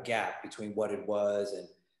incredible gap between what it was and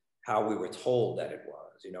how we were told that it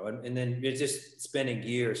was, you know, and then it's just spending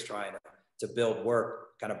years trying to build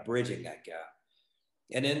work, kind of bridging that gap.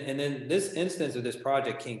 And then this instance of this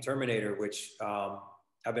project, King Terminator, which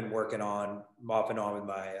I've been working on off and on with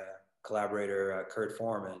my collaborator, Kurt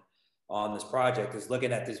Foreman, on this project, is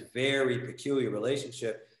looking at this very peculiar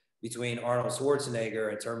relationship between Arnold Schwarzenegger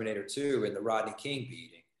and Terminator 2 and the Rodney King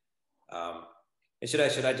beating. And should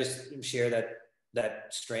I just share that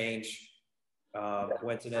strange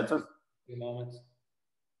coincidence for a few moments?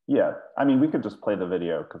 Yeah, I mean, we could just play the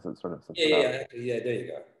video because it sort of sets it up. Yeah, there you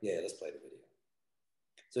go. Yeah, let's play the video.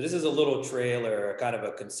 So this is a little trailer, kind of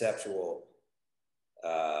a conceptual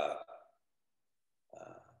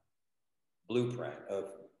blueprint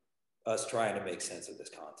of us trying to make sense of this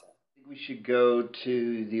content. I think we should go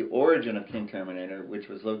to the origin of King Terminator, which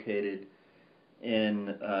was located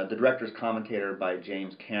in the director's commentator by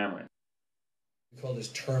James Cameron. We call this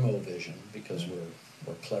termovision because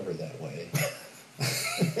we're clever that way.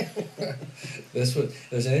 There's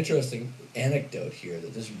an interesting anecdote here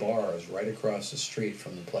that this bar is right across the street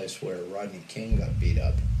from the place where Rodney King got beat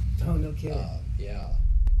up. Oh, no kidding. Yeah.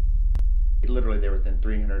 Literally, they were within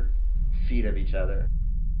 300 feet of each other.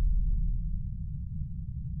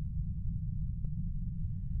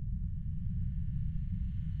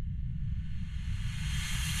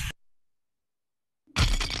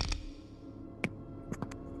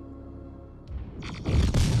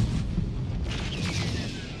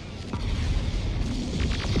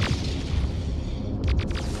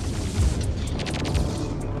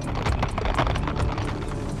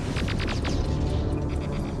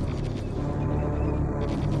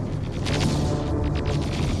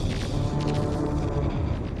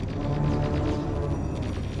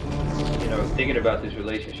 Thinking about this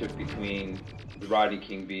relationship between the Rodney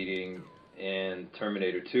King beating and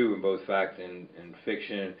Terminator 2, in both fact and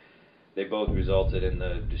fiction, they both resulted in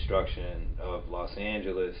the destruction of Los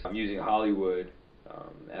Angeles. I'm using Hollywood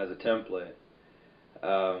as a template.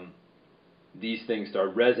 These things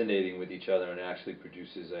start resonating with each other, and it actually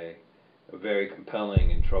produces a very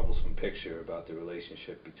compelling and troublesome picture about the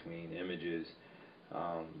relationship between images,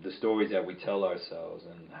 the stories that we tell ourselves,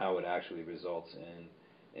 and how it actually results in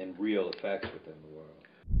real effects within the world.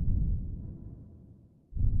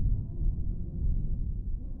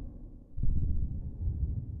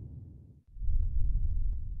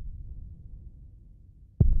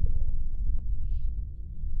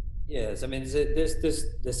 Yes, I mean, there's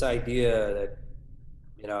this idea that,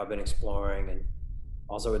 you know, I've been exploring, and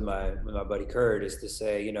also with my buddy Kurt, is to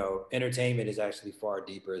say, you know, entertainment is actually far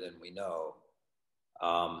deeper than we know.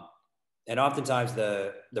 Um, and oftentimes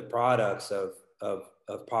the products of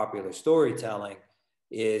popular storytelling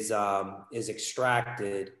is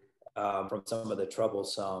extracted from some of the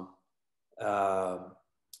troublesome um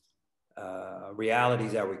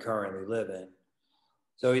realities that we currently live in.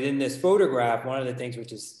 So in this photograph, one of the things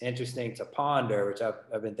which is interesting to ponder, which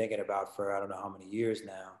I've been thinking about for I don't know how many years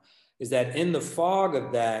now, is that in the fog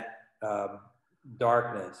of that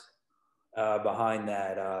darkness behind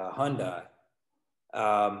that Hyundai,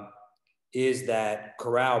 um, is that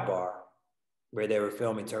corral bar where they were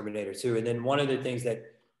filming Terminator 2. And then one of the things that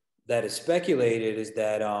is speculated is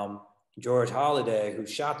that George Holliday, who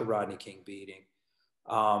shot the Rodney King beating,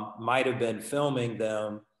 might have been filming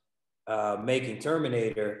them making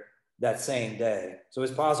Terminator that same day. So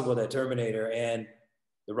it's possible that Terminator and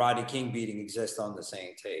the Rodney King beating exist on the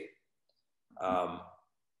same tape.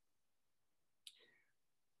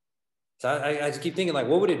 So I just keep thinking, like,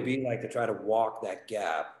 what would it be like to try to walk that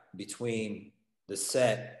gap between the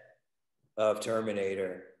set of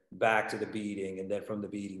Terminator back to the beating, and then from the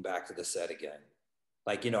beating back to the set again?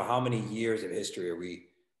 Like, you know, how many years of history are we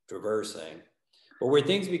traversing? But where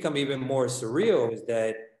things become even more surreal is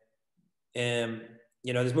that,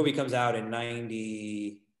 you know, this movie comes out in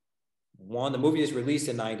 91. The movie is released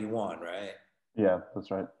in 91, right? Yeah,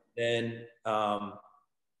 that's right. Then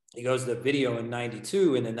he goes to video in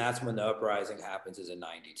 92, and then that's when the uprising happens, is in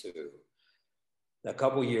 92. A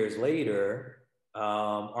couple years later,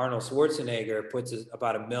 Arnold Schwarzenegger puts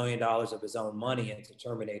about $1 million of his own money into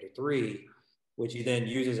Terminator 3, which he then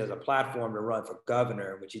uses as a platform to run for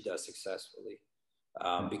governor, which he does successfully,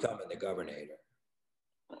 becoming the governor.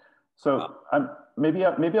 So maybe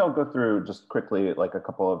I'll go through just quickly like a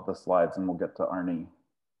couple of the slides, and we'll get to Arnie.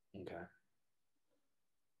 Okay.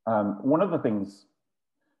 One of the things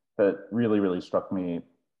that really struck me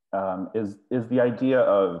is the idea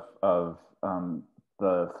of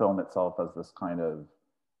the film itself as this kind of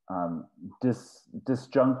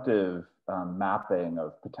disjunctive mapping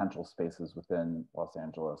of potential spaces within Los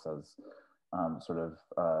Angeles as sort of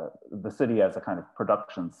the city as a kind of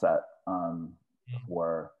production set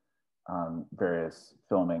for various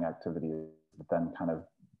filming activities that then kind of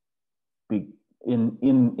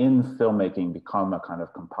in filmmaking become a kind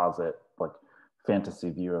of composite, like, fantasy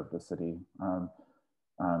view of the city.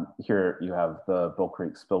 Here you have the Bull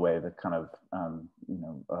Creek Spillway, the kind of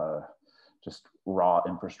just raw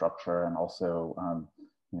infrastructure, and also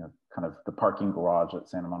you know, kind of the parking garage at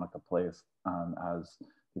Santa Monica Place as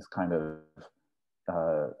these kind of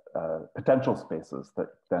potential spaces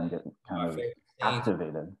that then get kind of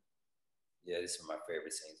activated. Yeah, these are my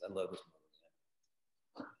favorite scenes. I love this movie.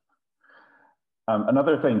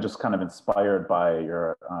 Another thing, just kind of inspired by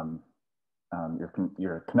your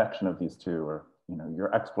connection of these two, or, you know,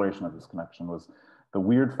 your exploration of this connection, was the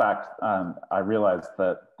weird fact. I realized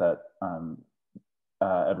that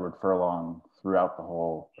Edward Furlong, throughout the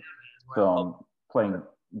whole film, playing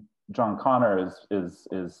John Connor, is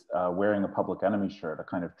wearing a Public Enemy shirt, a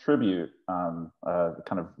kind of tribute, kind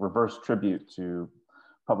of reverse tribute to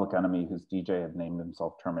Public Enemy, whose DJ had named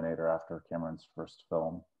himself Terminator after Cameron's first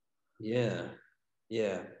film. Yeah,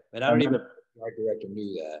 and I don't even think our director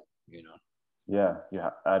knew that, you know.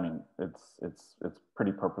 Yeah. I mean, it's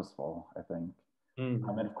pretty purposeful, I think. Mm-hmm.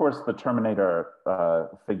 And of course, the Terminator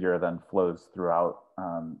figure then flows throughout,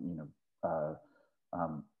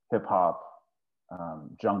 hip hop,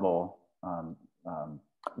 jungle. An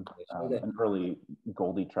early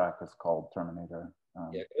Goldie track is called Terminator.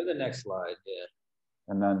 Yeah, go to the next slide. Yeah.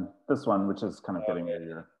 And then this one, which is kind of getting where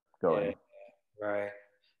you're going. Yeah, right.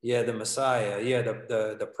 Yeah, the Messiah. Yeah,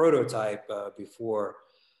 the prototype before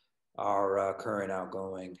our current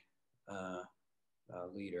outgoing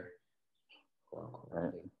leader.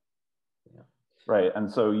 Right. Yeah. Right.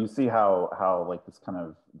 And so you see how like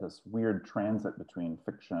this weird transit between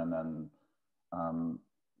fiction and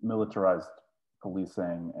militarized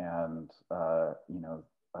policing and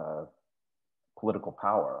political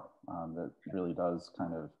power that really does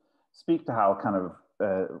kind of speak to how kind of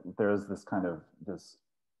there's this kind of this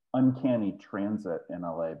uncanny transit in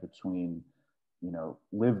LA between, you know,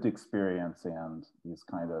 lived experience and these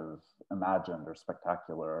kind of imagined or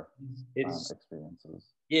spectacular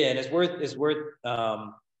experiences. Yeah, and it's worth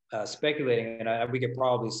speculating, and we could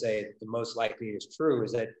probably say the most likely is true,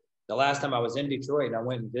 is that the last time I was in Detroit and I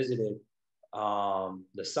went and visited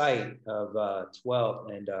the site of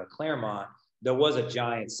 12th and Claremont, there was a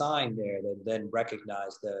giant sign there that then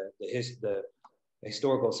recognized the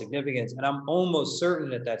historical significance. And I'm almost certain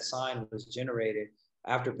that that sign was generated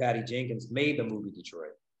after Patty Jenkins made the movie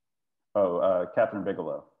Detroit. Oh, Catherine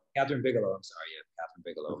Bigelow. Catherine Bigelow, I'm sorry, yeah, Catherine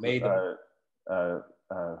Bigelow made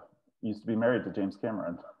used to be married to James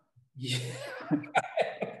Cameron. Yeah.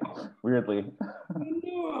 Weirdly.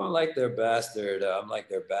 I'm like their bastard. I'm like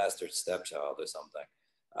their bastard stepchild or something.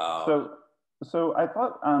 So I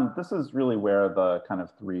thought this is really where the kind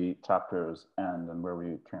of 3 chapters end and where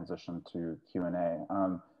we transition to Q&A.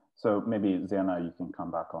 So maybe Xana, you can come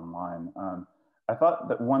back online. I thought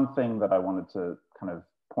that one thing that I wanted to kind of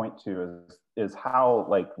point to is how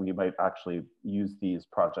like we might actually use these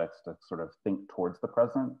projects to sort of think towards the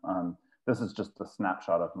present. This is just a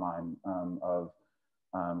snapshot of mine of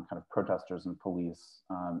kind of protesters and police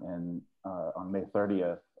on May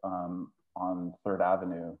 30th on 3rd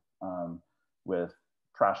Avenue with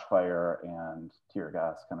trash fire and tear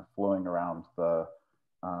gas kind of flowing around the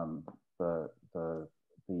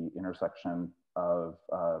intersection of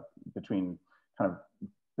between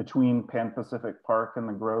Pan Pacific Park and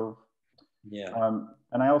the Grove. Yeah.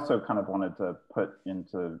 And I also kind of wanted to put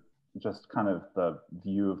into just kind of the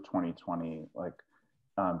view of 2020, like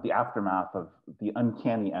the aftermath of the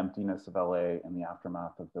uncanny emptiness of LA and the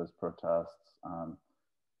aftermath of those protests.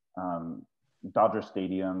 Dodger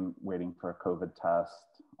Stadium waiting for a COVID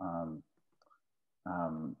test,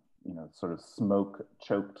 you know, sort of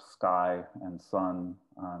smoke-choked sky and sun.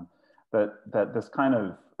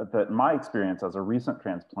 That my experience as a recent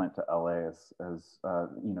transplant to LA is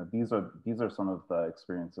you know, these are some of the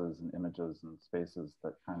experiences and images and spaces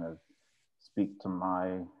that kind of speak to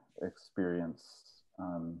my experience.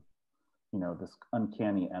 You know, this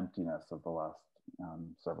uncanny emptiness of the last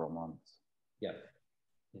several months. Yeah.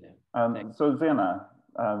 So Xana,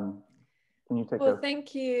 can you take Well,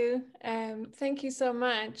 thank you. Thank you so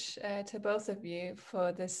much to both of you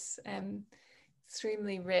for this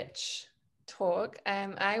extremely rich talk.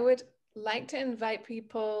 I would like to invite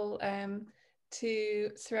people to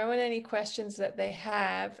throw in any questions that they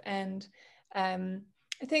have. And I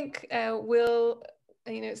think we'll,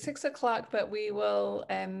 you know, it's 6 o'clock, but we will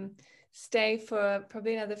stay for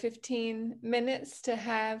probably another 15 minutes to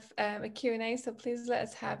have a Q&A. So please let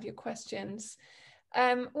us have your questions.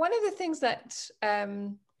 One of the things that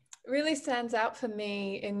really stands out for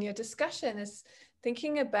me in your discussion is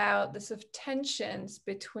thinking about the sort of tensions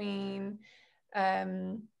between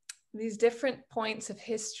these different points of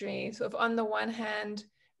history, sort of on the one hand,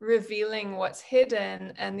 revealing what's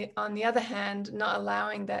hidden, and on the other hand, not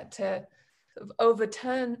allowing that to sort of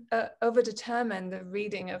overdetermine the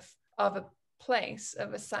reading of a place,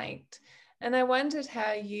 of a site. And I wondered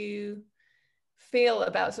how you feel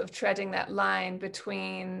about sort of treading that line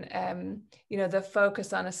between, you know, the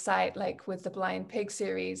focus on a site like with the Blind Pig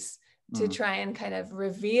series to try and kind of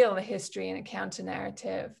reveal the history in a counter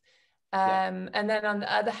narrative. And then on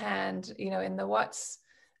the other hand, you know, in the Watts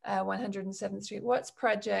 107th Street Watts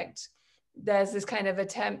project, there's this kind of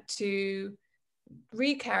attempt to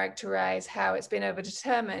recharacterize how it's been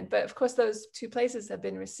overdetermined. But of course, those two places have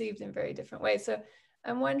been received in very different ways. So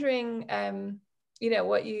I'm wondering, you know,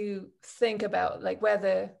 what you think about like where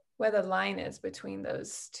the line is between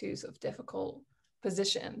those two sort of difficult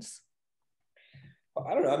positions. Well,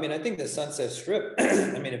 I don't know. I mean, I think the Sunset Strip,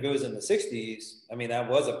 I mean, if it was in the 60s, I mean, that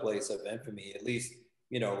was a place of infamy, at least,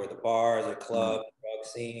 you know, where the bars, the clubs, drug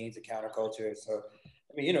scenes, the counterculture. So,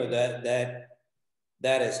 I mean, you know, that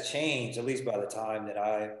has changed, at least by the time that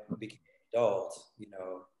I became an adult. You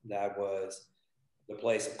know, that was the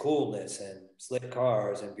place of coolness and slick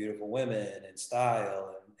cars and beautiful women and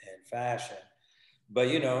style and fashion. But,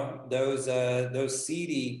 you know, those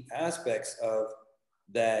seedy aspects of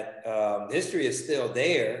that history is still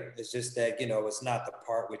there. It's just that, you know, it's not the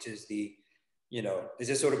part which is the, you know, it's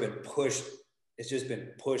just sort of been pushed. It's just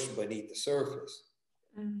been pushed beneath the surface.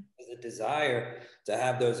 The desire to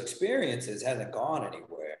have those experiences hasn't gone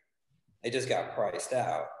anywhere. They just got priced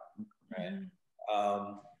out, right?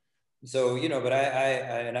 So, you know, but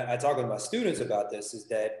I talk with my students about this, is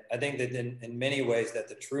that I think that in many ways that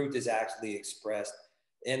the truth is actually expressed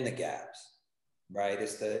in the gaps, right?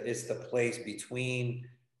 It's the place between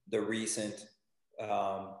the recent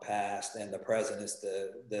past and the present. It's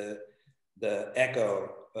the echo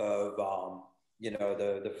of, you know,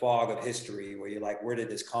 the fog of history, where you're like, where did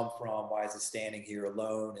this come from? Why is it standing here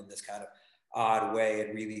alone in this kind of odd way?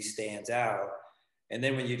 It really stands out. And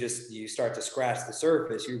then when you start to scratch the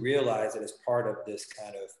surface, you realize that it's part of this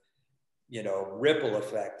kind of, you know, ripple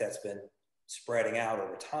effect that's been spreading out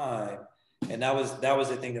over time. And that was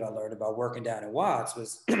the thing that I learned about working down in Watts,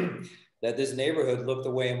 was that this neighborhood looked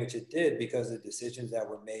the way in which it did because of decisions that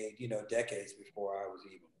were made, you know, decades before I was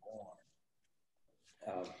even born.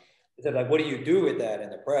 So like, what do you do with that in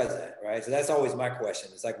the present, right? So that's always my question.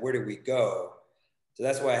 It's like, where do we go? So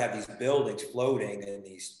that's why I have these buildings floating in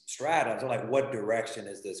these stratums. I'm like, what direction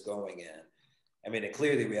is this going in? I mean, and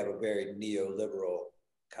clearly we have a very neoliberal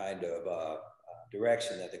kind of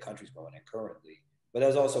direction that the country's going in currently. But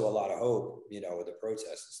there's also a lot of hope, you know, with the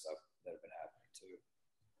protests and stuff that have been happening too.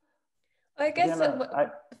 I guess.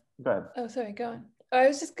 Go ahead. Oh, sorry, go on. I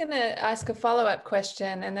was just going to ask a follow-up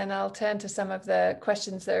question, and then I'll turn to some of the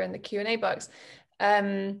questions that are in the Q&A box,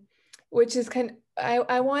 which is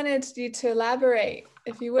I wanted you to elaborate,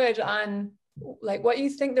 if you would, on like what you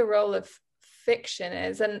think the role of fiction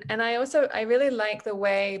is. And I really like the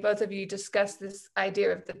way both of you discuss this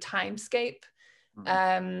idea of the timescape.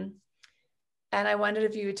 And I wondered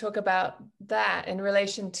if you would talk about that in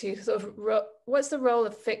relation to sort of what's the role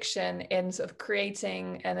of fiction in sort of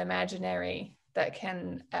creating an imaginary that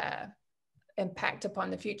can impact upon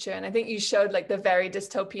the future. And I think you showed like the very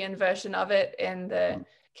dystopian version of it in the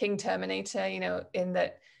King Terminator, you know, in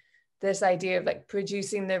that this idea of like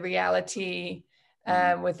producing the reality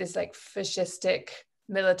with this like fascistic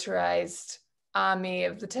militarized army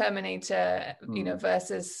of the Terminator, you know,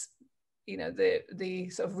 versus, you know, the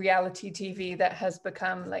sort of reality TV that has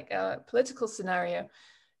become like a political scenario.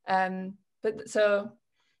 But so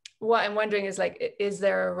what I'm wondering is like, is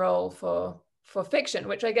there a role for fiction,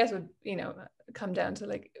 which I guess would, you know, come down to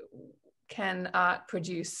like, can art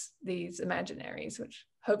produce these imaginaries, which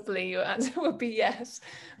hopefully your answer would be yes.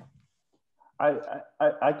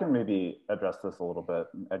 I can maybe address this a little bit.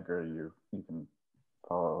 Edgar, you can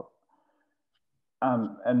follow.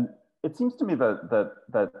 And it seems to me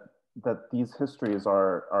that these histories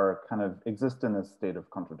are kind of exist in this state of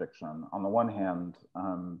contradiction. On the one hand,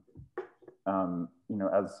 you know,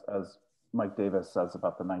 as Mike Davis says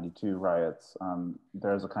about the '92 riots,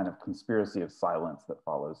 there's a kind of conspiracy of silence that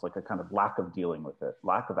follows, like a kind of lack of dealing with it,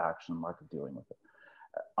 lack of action, lack of dealing with it.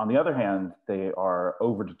 On the other hand, they are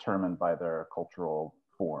overdetermined by their cultural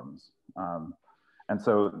forms, and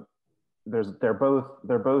so they're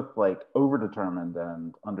both like overdetermined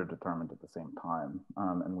and underdetermined at the same time.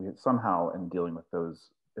 And we somehow, in dealing with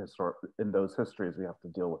those histories, we have to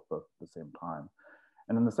deal with both at the same time.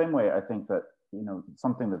 And in the same way, I think that, you know,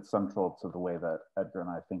 something that's central to the way that Edgar and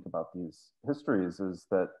I think about these histories is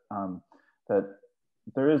that that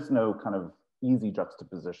there is no kind of easy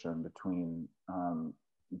juxtaposition between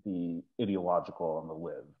the ideological and the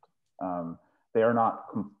lived. They are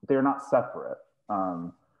not separate.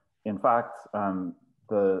 In fact,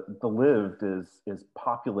 the lived is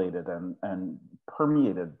populated and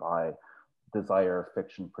permeated by desire,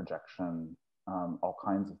 fiction, projection, all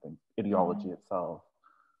kinds of things, ideology itself.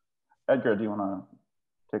 Edgar, do you want to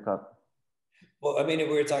pick up? Well, I mean, if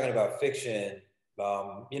we were talking about fiction,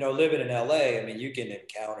 you know, living in LA, I mean, you can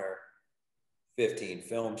encounter 15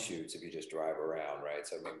 film shoots if you just drive around, right?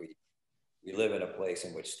 So I mean, we live in a place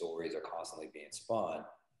in which stories are constantly being spun,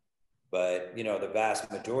 but, you know, the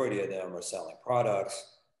vast majority of them are selling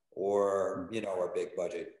products or, you know, are big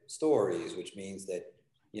budget stories, which means that,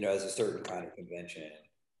 you know, there's a certain kind of convention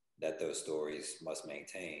that those stories must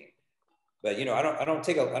maintain. But, you know,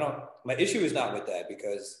 my issue is not with that,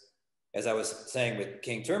 because as I was saying with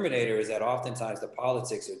King Terminator, is that oftentimes the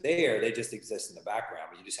politics are there, they just exist in the background,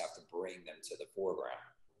 but you just have to bring them to the foreground,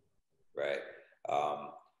 right?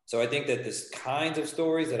 So I think that this kinds of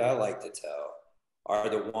stories that I like to tell are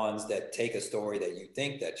the ones that take a story that you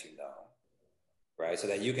think that you know, right? So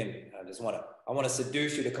that you can, I want to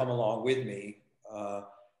seduce you to come along with me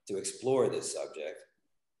to explore this subject,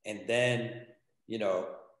 and then, you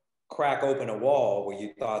know, crack open a wall where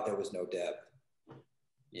you thought there was no depth,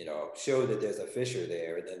 you know, show that there's a fissure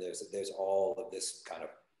there, and then there's all of this kind of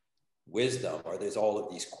wisdom, or there's all of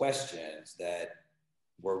these questions that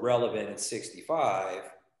were relevant in '65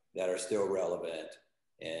 that are still relevant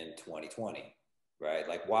in 2020, right?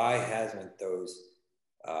 Like, why have those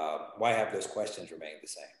questions remained the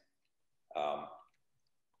same?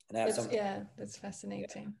 And that's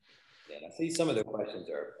fascinating. Yeah, I see some of the questions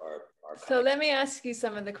are so let me ask you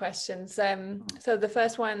some of the questions. So the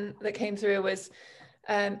first one that came through was,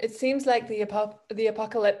 it seems like the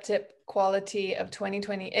apocalyptic quality of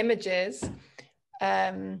 2020 images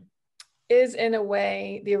is in a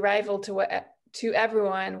way the arrival to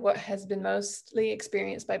everyone what has been mostly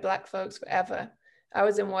experienced by Black folks forever. I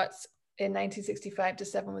was in 1965 to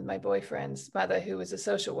 7 with my boyfriend's mother, who was a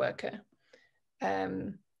social worker.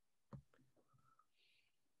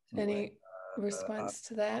 Any response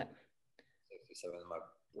to that? 67 with my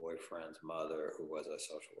boyfriend's mother, who was a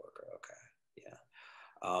social worker. Okay, yeah.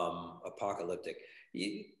 Apocalyptic.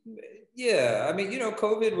 Yeah, I mean, you know,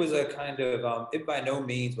 COVID was a kind of, it by no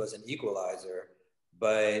means was an equalizer,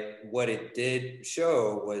 but what it did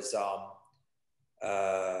show was,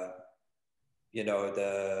 you know,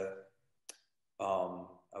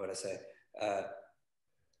 how would I say,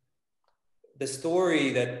 the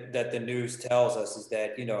story that the news tells us is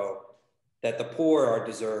that, you know, that the poor are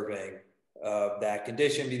deserving of that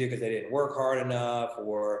condition, either because they didn't work hard enough,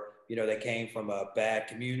 or, you know, they came from a bad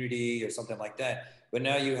community or something like that. But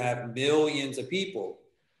now you have millions of people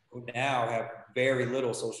who now have very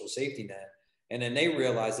little social safety net. And then they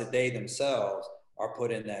realize that they themselves are put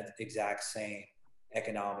in that exact same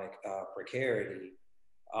economic precarity.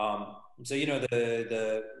 So, you know,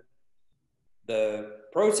 the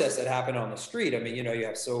protests that happened on the street, I mean, you know, you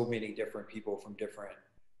have so many different people from different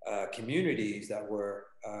communities that were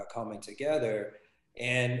coming together.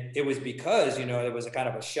 And it was because, you know, there was a kind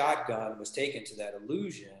of a shotgun was taken to that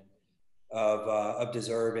illusion of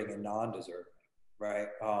deserving and non-deserving, right?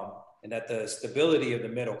 And that the stability of the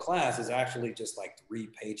middle class is actually just like 3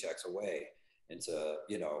 paychecks away into,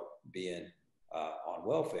 you know, being on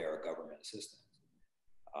welfare or government assistance.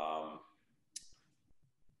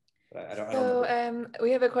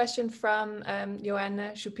 We have a question from Julian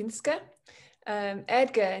Myers-Szupinska.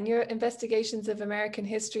 Edgar, in your investigations of American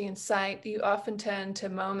history and site, you often turn to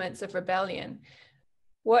moments of rebellion.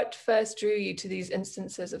 What first drew you to these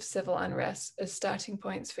instances of civil unrest as starting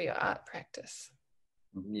points for your art practice?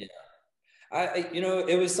 Yeah, you know,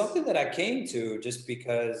 it was something that I came to just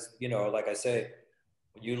because, you know, like I say,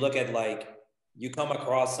 you look at, like, you come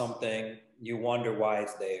across something, you wonder why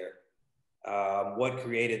it's there. What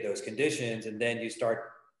created those conditions, and then you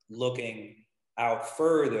start looking out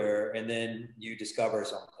further, and then you discover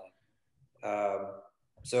something.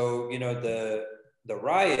 So, you know, the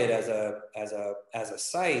riot as a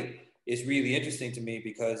site is really interesting to me,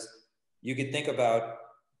 because you can think about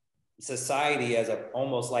society as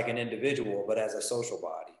almost like an individual, but as a social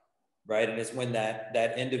body, right? And it's when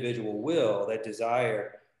that individual will, that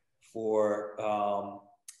desire for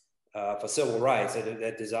civil rights,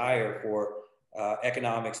 that desire for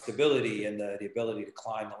economic stability and the ability to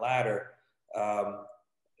climb the ladder,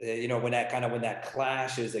 you know, when that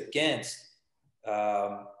clashes against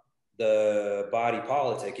the body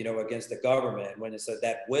politic, you know, against the government, when it's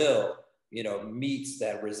that will, you know, meets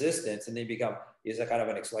that resistance, and they become, is a kind of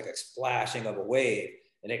like a splashing of a wave,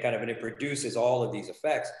 and it produces all of these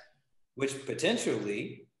effects, which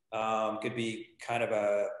potentially could be kind of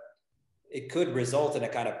it could result in a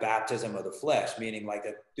kind of baptism of the flesh, meaning like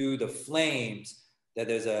that through the flames, that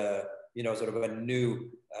there's a, you know, sort of a new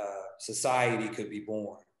society could be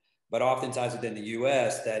born. But oftentimes within the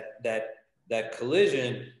US, that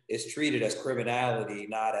collision is treated as criminality,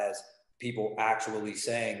 not as people actually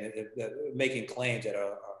saying, making claims that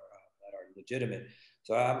are legitimate.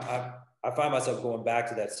 So I find myself going back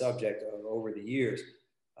to that subject over the years,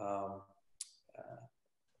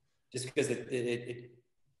 just because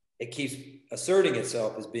it keeps asserting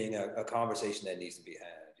itself as being a conversation that needs to be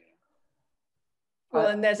had. You know? Well,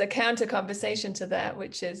 and there's a counter conversation to that,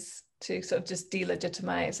 which is to sort of just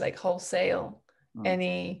delegitimize, like wholesale,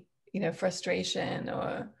 any, you know, frustration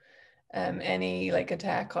or any like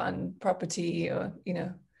attack on property, or, you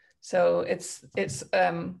know, so it's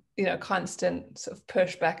you know, constant sort of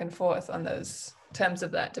push back and forth on those terms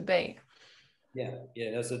of that debate. Yeah,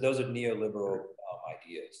 those are neoliberal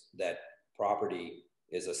ideas that property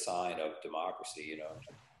is a sign of democracy, you know.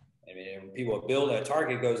 I mean, when people build a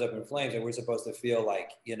Target goes up in flames, and we're supposed to feel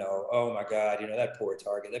like, you know, oh my God, you know, that poor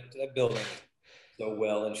Target, that building is so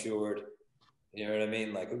well insured. You know what I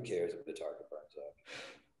mean? Like, who cares if the Target burns up?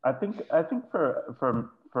 I think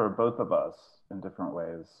for both of us in different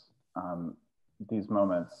ways, these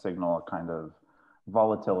moments signal a kind of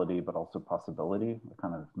volatility, but also possibility, a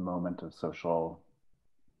kind of moment of social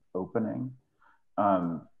opening.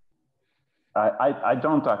 I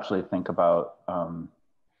don't actually think about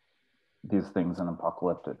these things in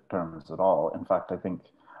apocalyptic terms at all. In fact, I think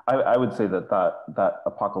I would say that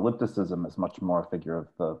apocalypticism is much more a figure of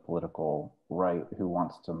the political right, who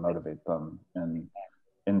wants to motivate them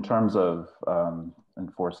in terms of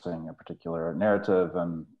enforcing a particular narrative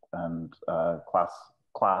and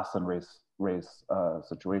class and race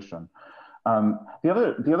situation. The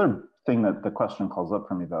other thing that the question calls up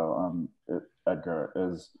for me, though, Edgar,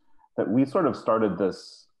 is that we sort of started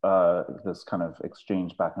this this kind of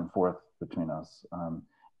exchange back and forth between us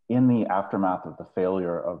in the aftermath of the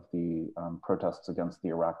failure of the protests against the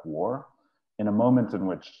Iraq War, in a moment in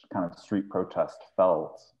which kind of street protest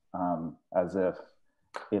felt as if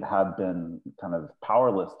it had been kind of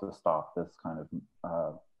powerless to stop this kind of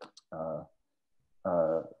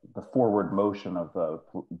the forward motion of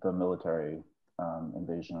the military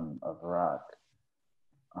invasion of Iraq.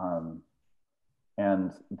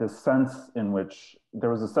 And this sense in which,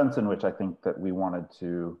 there was a sense in which I think that we wanted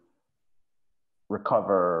to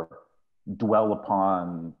recover, dwell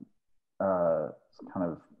upon, kind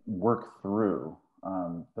of work through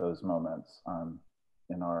those moments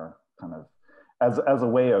in our kind of, as a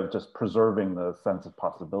way of just preserving the sense of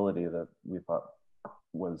possibility that we thought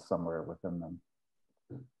was somewhere within them.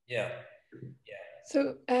 Yeah, yeah.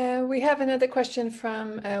 So we have another question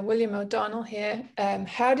from William O'Donnell here.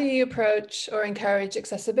 How do you approach or encourage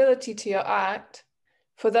accessibility to your art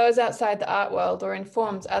for those outside the art world or in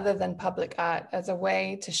forms other than public art as a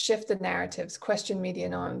way to shift the narratives, question media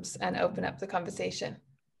norms, and open up the conversation?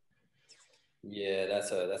 Yeah,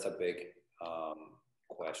 that's a big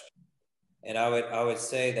question, and I would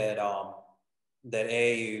say that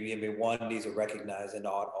one, these are recognized in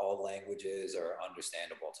all languages are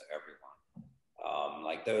understandable to everyone.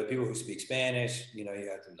 Like the people who speak Spanish, you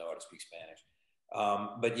have to know how to speak Spanish.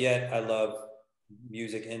 But yet I love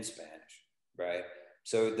music in Spanish, right?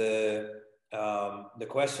 So the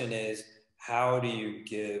question is, how do you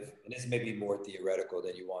give, and this may be more theoretical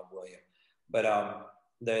than you want, William, but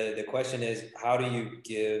the question is, how do you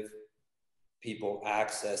give people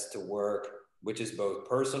access to work, which is both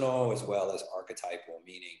personal as well as archetypal,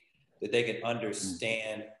 meaning that they can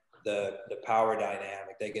understand the power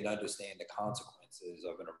dynamic, they can understand the consequences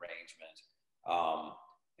of an arrangement.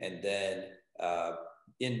 And then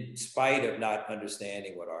in spite of not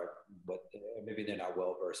understanding what maybe they're not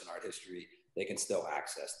well versed in art history, they can still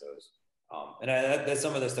access those. And that's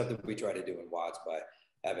some of the stuff that we try to do in Watts by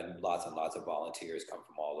having lots and lots of volunteers come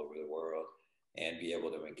from all over the world and be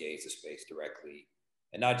able to engage the space directly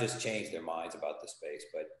and not just change their minds about the space,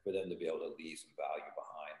 but for them to be able to leave some value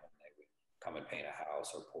behind when they would come and paint a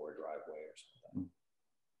house or pour a driveway or something.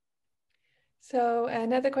 So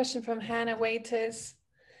another question from Hannah Waiters.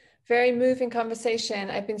 Very moving conversation.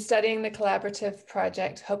 I've been studying the collaborative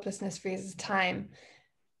project, Hopelessness Freezes Time.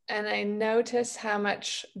 And I notice how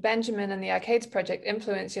much Benjamin and the Arcades Project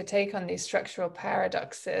influence your take on these structural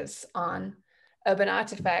paradoxes on urban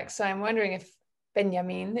artifacts. So I'm wondering if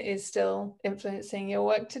Benjamin is still influencing your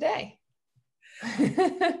work today.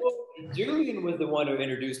 Well, Julian was the one who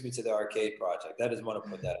introduced me to the Arcade Project. I just want to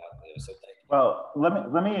put that out there. So thank you. Well,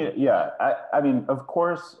 let me, yeah. I mean, of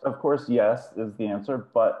course, yes is the answer,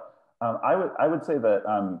 but I would say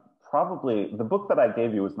that probably the book that I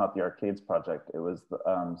gave you was not the Arcades Project. It was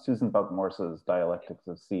Susan Buck-Morse's Dialectics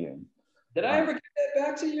of Seeing. Did I ever give that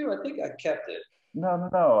back to you? I think I kept it. No.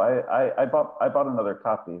 I bought another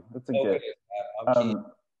copy. It's a gift.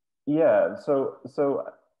 Yeah. So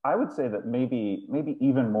I would say that maybe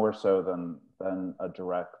even more so than a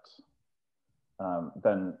direct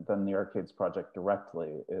than the Arcades Project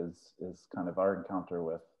directly is kind of our encounter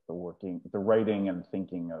with the writing and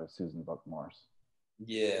thinking of Susan Buck-Morse.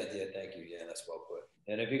 Yeah, thank you. Yeah, that's well put.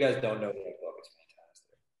 And if you guys don't know that book, it's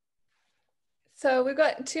fantastic. So we've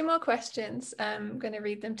got two more questions. I'm going to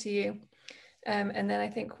read them to you. And then I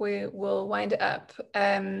think we will wind it up.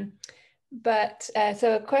 So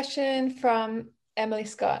a question from Emily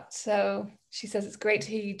Scott. So she says, it's great to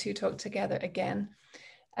hear you two talk together again.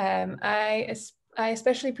 I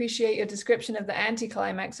especially appreciate your description of the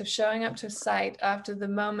anticlimax of showing up to a site after the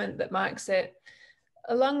moment that marks it.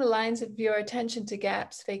 Along the lines of your attention to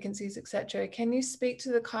gaps, vacancies, etc., can you speak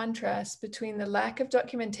to the contrast between the lack of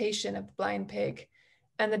documentation of the blind pig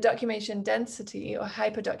and the documentation density or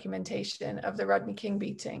hyperdocumentation of the Rodney King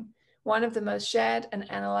beating, one of the most shared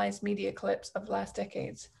and analyzed media clips of last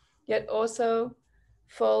decades, yet also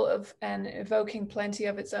full of and evoking plenty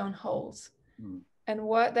of its own holes? And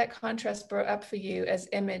what that contrast brought up for you as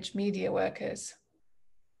image media workers?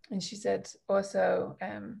 And she said also,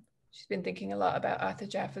 she's been thinking a lot about Arthur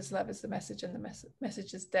Jaffe's Love is the Message and the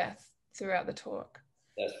Message is Death throughout the talk.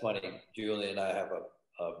 That's funny. Julie and I have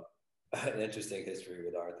an interesting history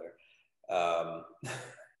with Arthur.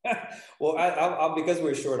 Well, I'll because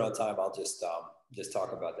we're short on time, I'll just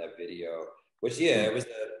talk about that video, which, yeah, it was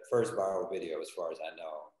the first viral video as far as I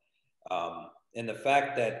know. And the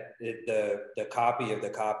fact that the copy of the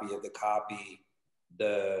copy of the copy,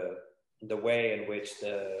 the way in which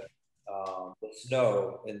the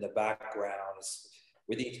snow in the background is,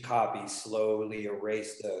 with each copy slowly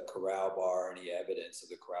erase the corral bar, any evidence of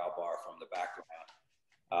the corral bar from the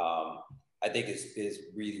background, I think is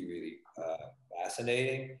really, really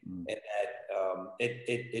fascinating. And that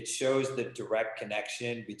it shows the direct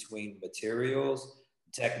connection between materials,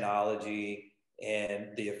 technology,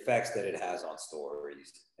 and the effects that it has on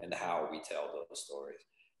stories and how we tell those stories.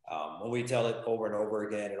 When we tell it over and over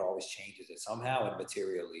again, it always changes it somehow, and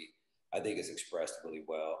materially, I think it's expressed really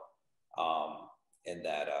well in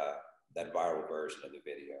that viral version of the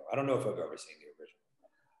video. I don't know if I've ever seen the original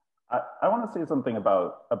I want to say something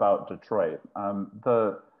about Detroit.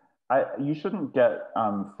 You shouldn't get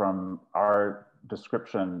from our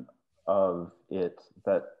description of it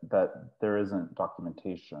that there isn't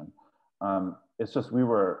documentation. It's just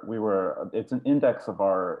it's an index of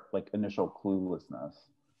our like initial cluelessness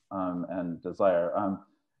and desire.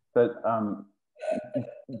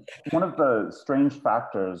 One of the strange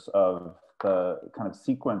factors of the kind of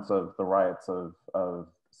sequence of the riots of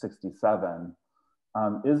 '67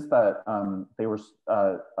 is that they were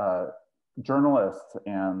journalists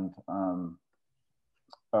and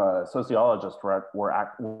sociologists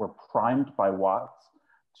were primed by Watts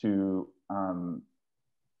to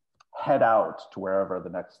head out to wherever the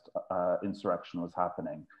next insurrection was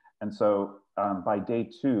happening. And so by day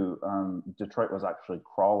 2, Detroit was actually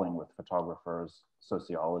crawling with photographers,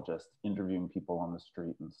 sociologists, interviewing people on the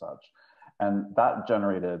street and such. And that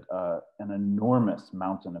generated an enormous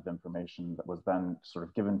mountain of information that was then sort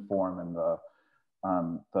of given form in the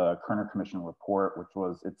Kerner Commission report, which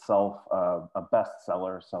was itself a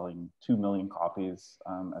bestseller, selling 2 million copies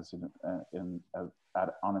on its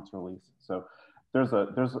release. So there's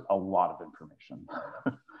a lot of information.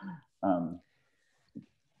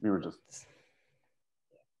 We were just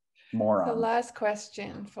morons. The last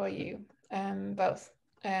question for you both.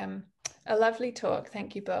 A lovely talk,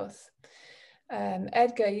 thank you both.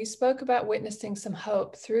 Edgar, you spoke about witnessing some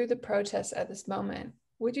hope through the protests at this moment.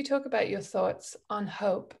 Would you talk about your thoughts on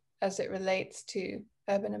hope as it relates to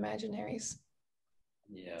urban imaginaries?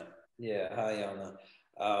 Yeah. Hi,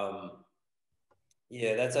 Yana.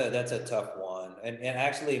 Yeah, that's a tough one, and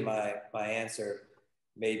actually my answer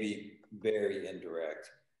may be very indirect,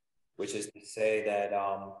 which is to say that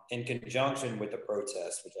in conjunction with the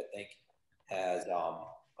protests, which I think has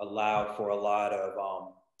allowed for a lot of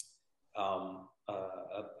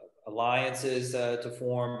alliances to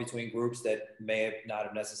form between groups that may not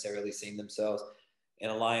have necessarily seen themselves in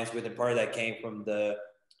alliance with, and part of that came from the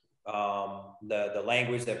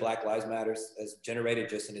language that Black Lives Matter has generated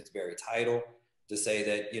just in its very title, to say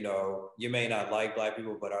that, you may not like Black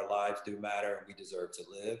people, but our lives do matter and we deserve to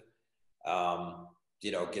live.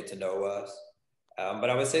 Get to know us. But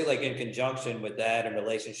I would say, like, in conjunction with that, in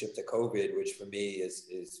relationship to COVID, which for me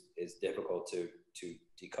is difficult to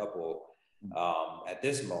decouple at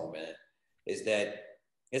this moment, is that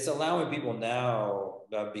it's allowing people now,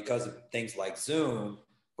 because of things like Zoom,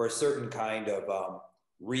 for a certain kind of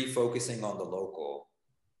refocusing on the local,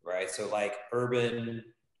 right? So like urban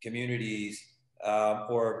communities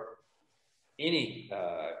or any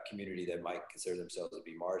community that might consider themselves to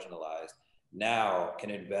be marginalized now can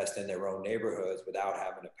invest in their own neighborhoods without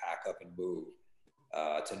having to pack up and move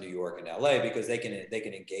to New York and LA, because they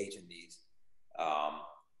can engage in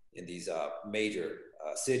these major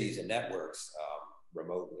cities and networks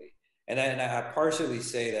remotely. And I partially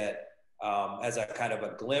say that as a kind of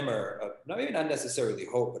a glimmer of, maybe not necessarily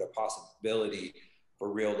hope, but a possibility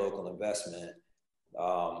for real local investment,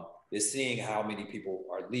 is seeing how many people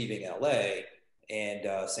are leaving LA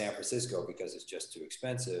and San Francisco because it's just too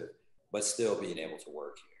expensive, but still being able to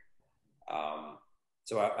work here.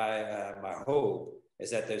 So my hope is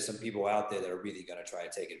that there's some people out there that are really going to try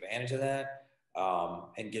to take advantage of that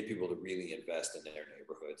and get people to really invest in their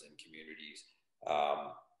neighborhoods and communities,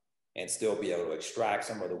 and still be able to extract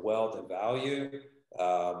some of the wealth and value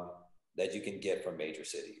that you can get from major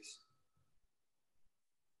cities.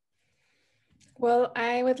 Well,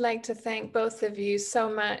 I would like to thank both of you so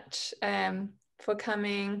much for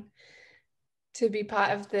coming to be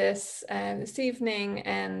part of this this evening,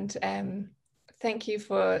 and thank you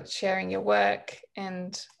for sharing your work,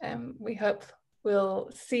 and we hope we'll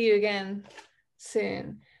see you again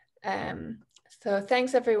soon. So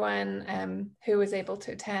thanks everyone who was able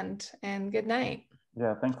to attend, and good night.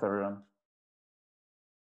 Yeah, thanks everyone.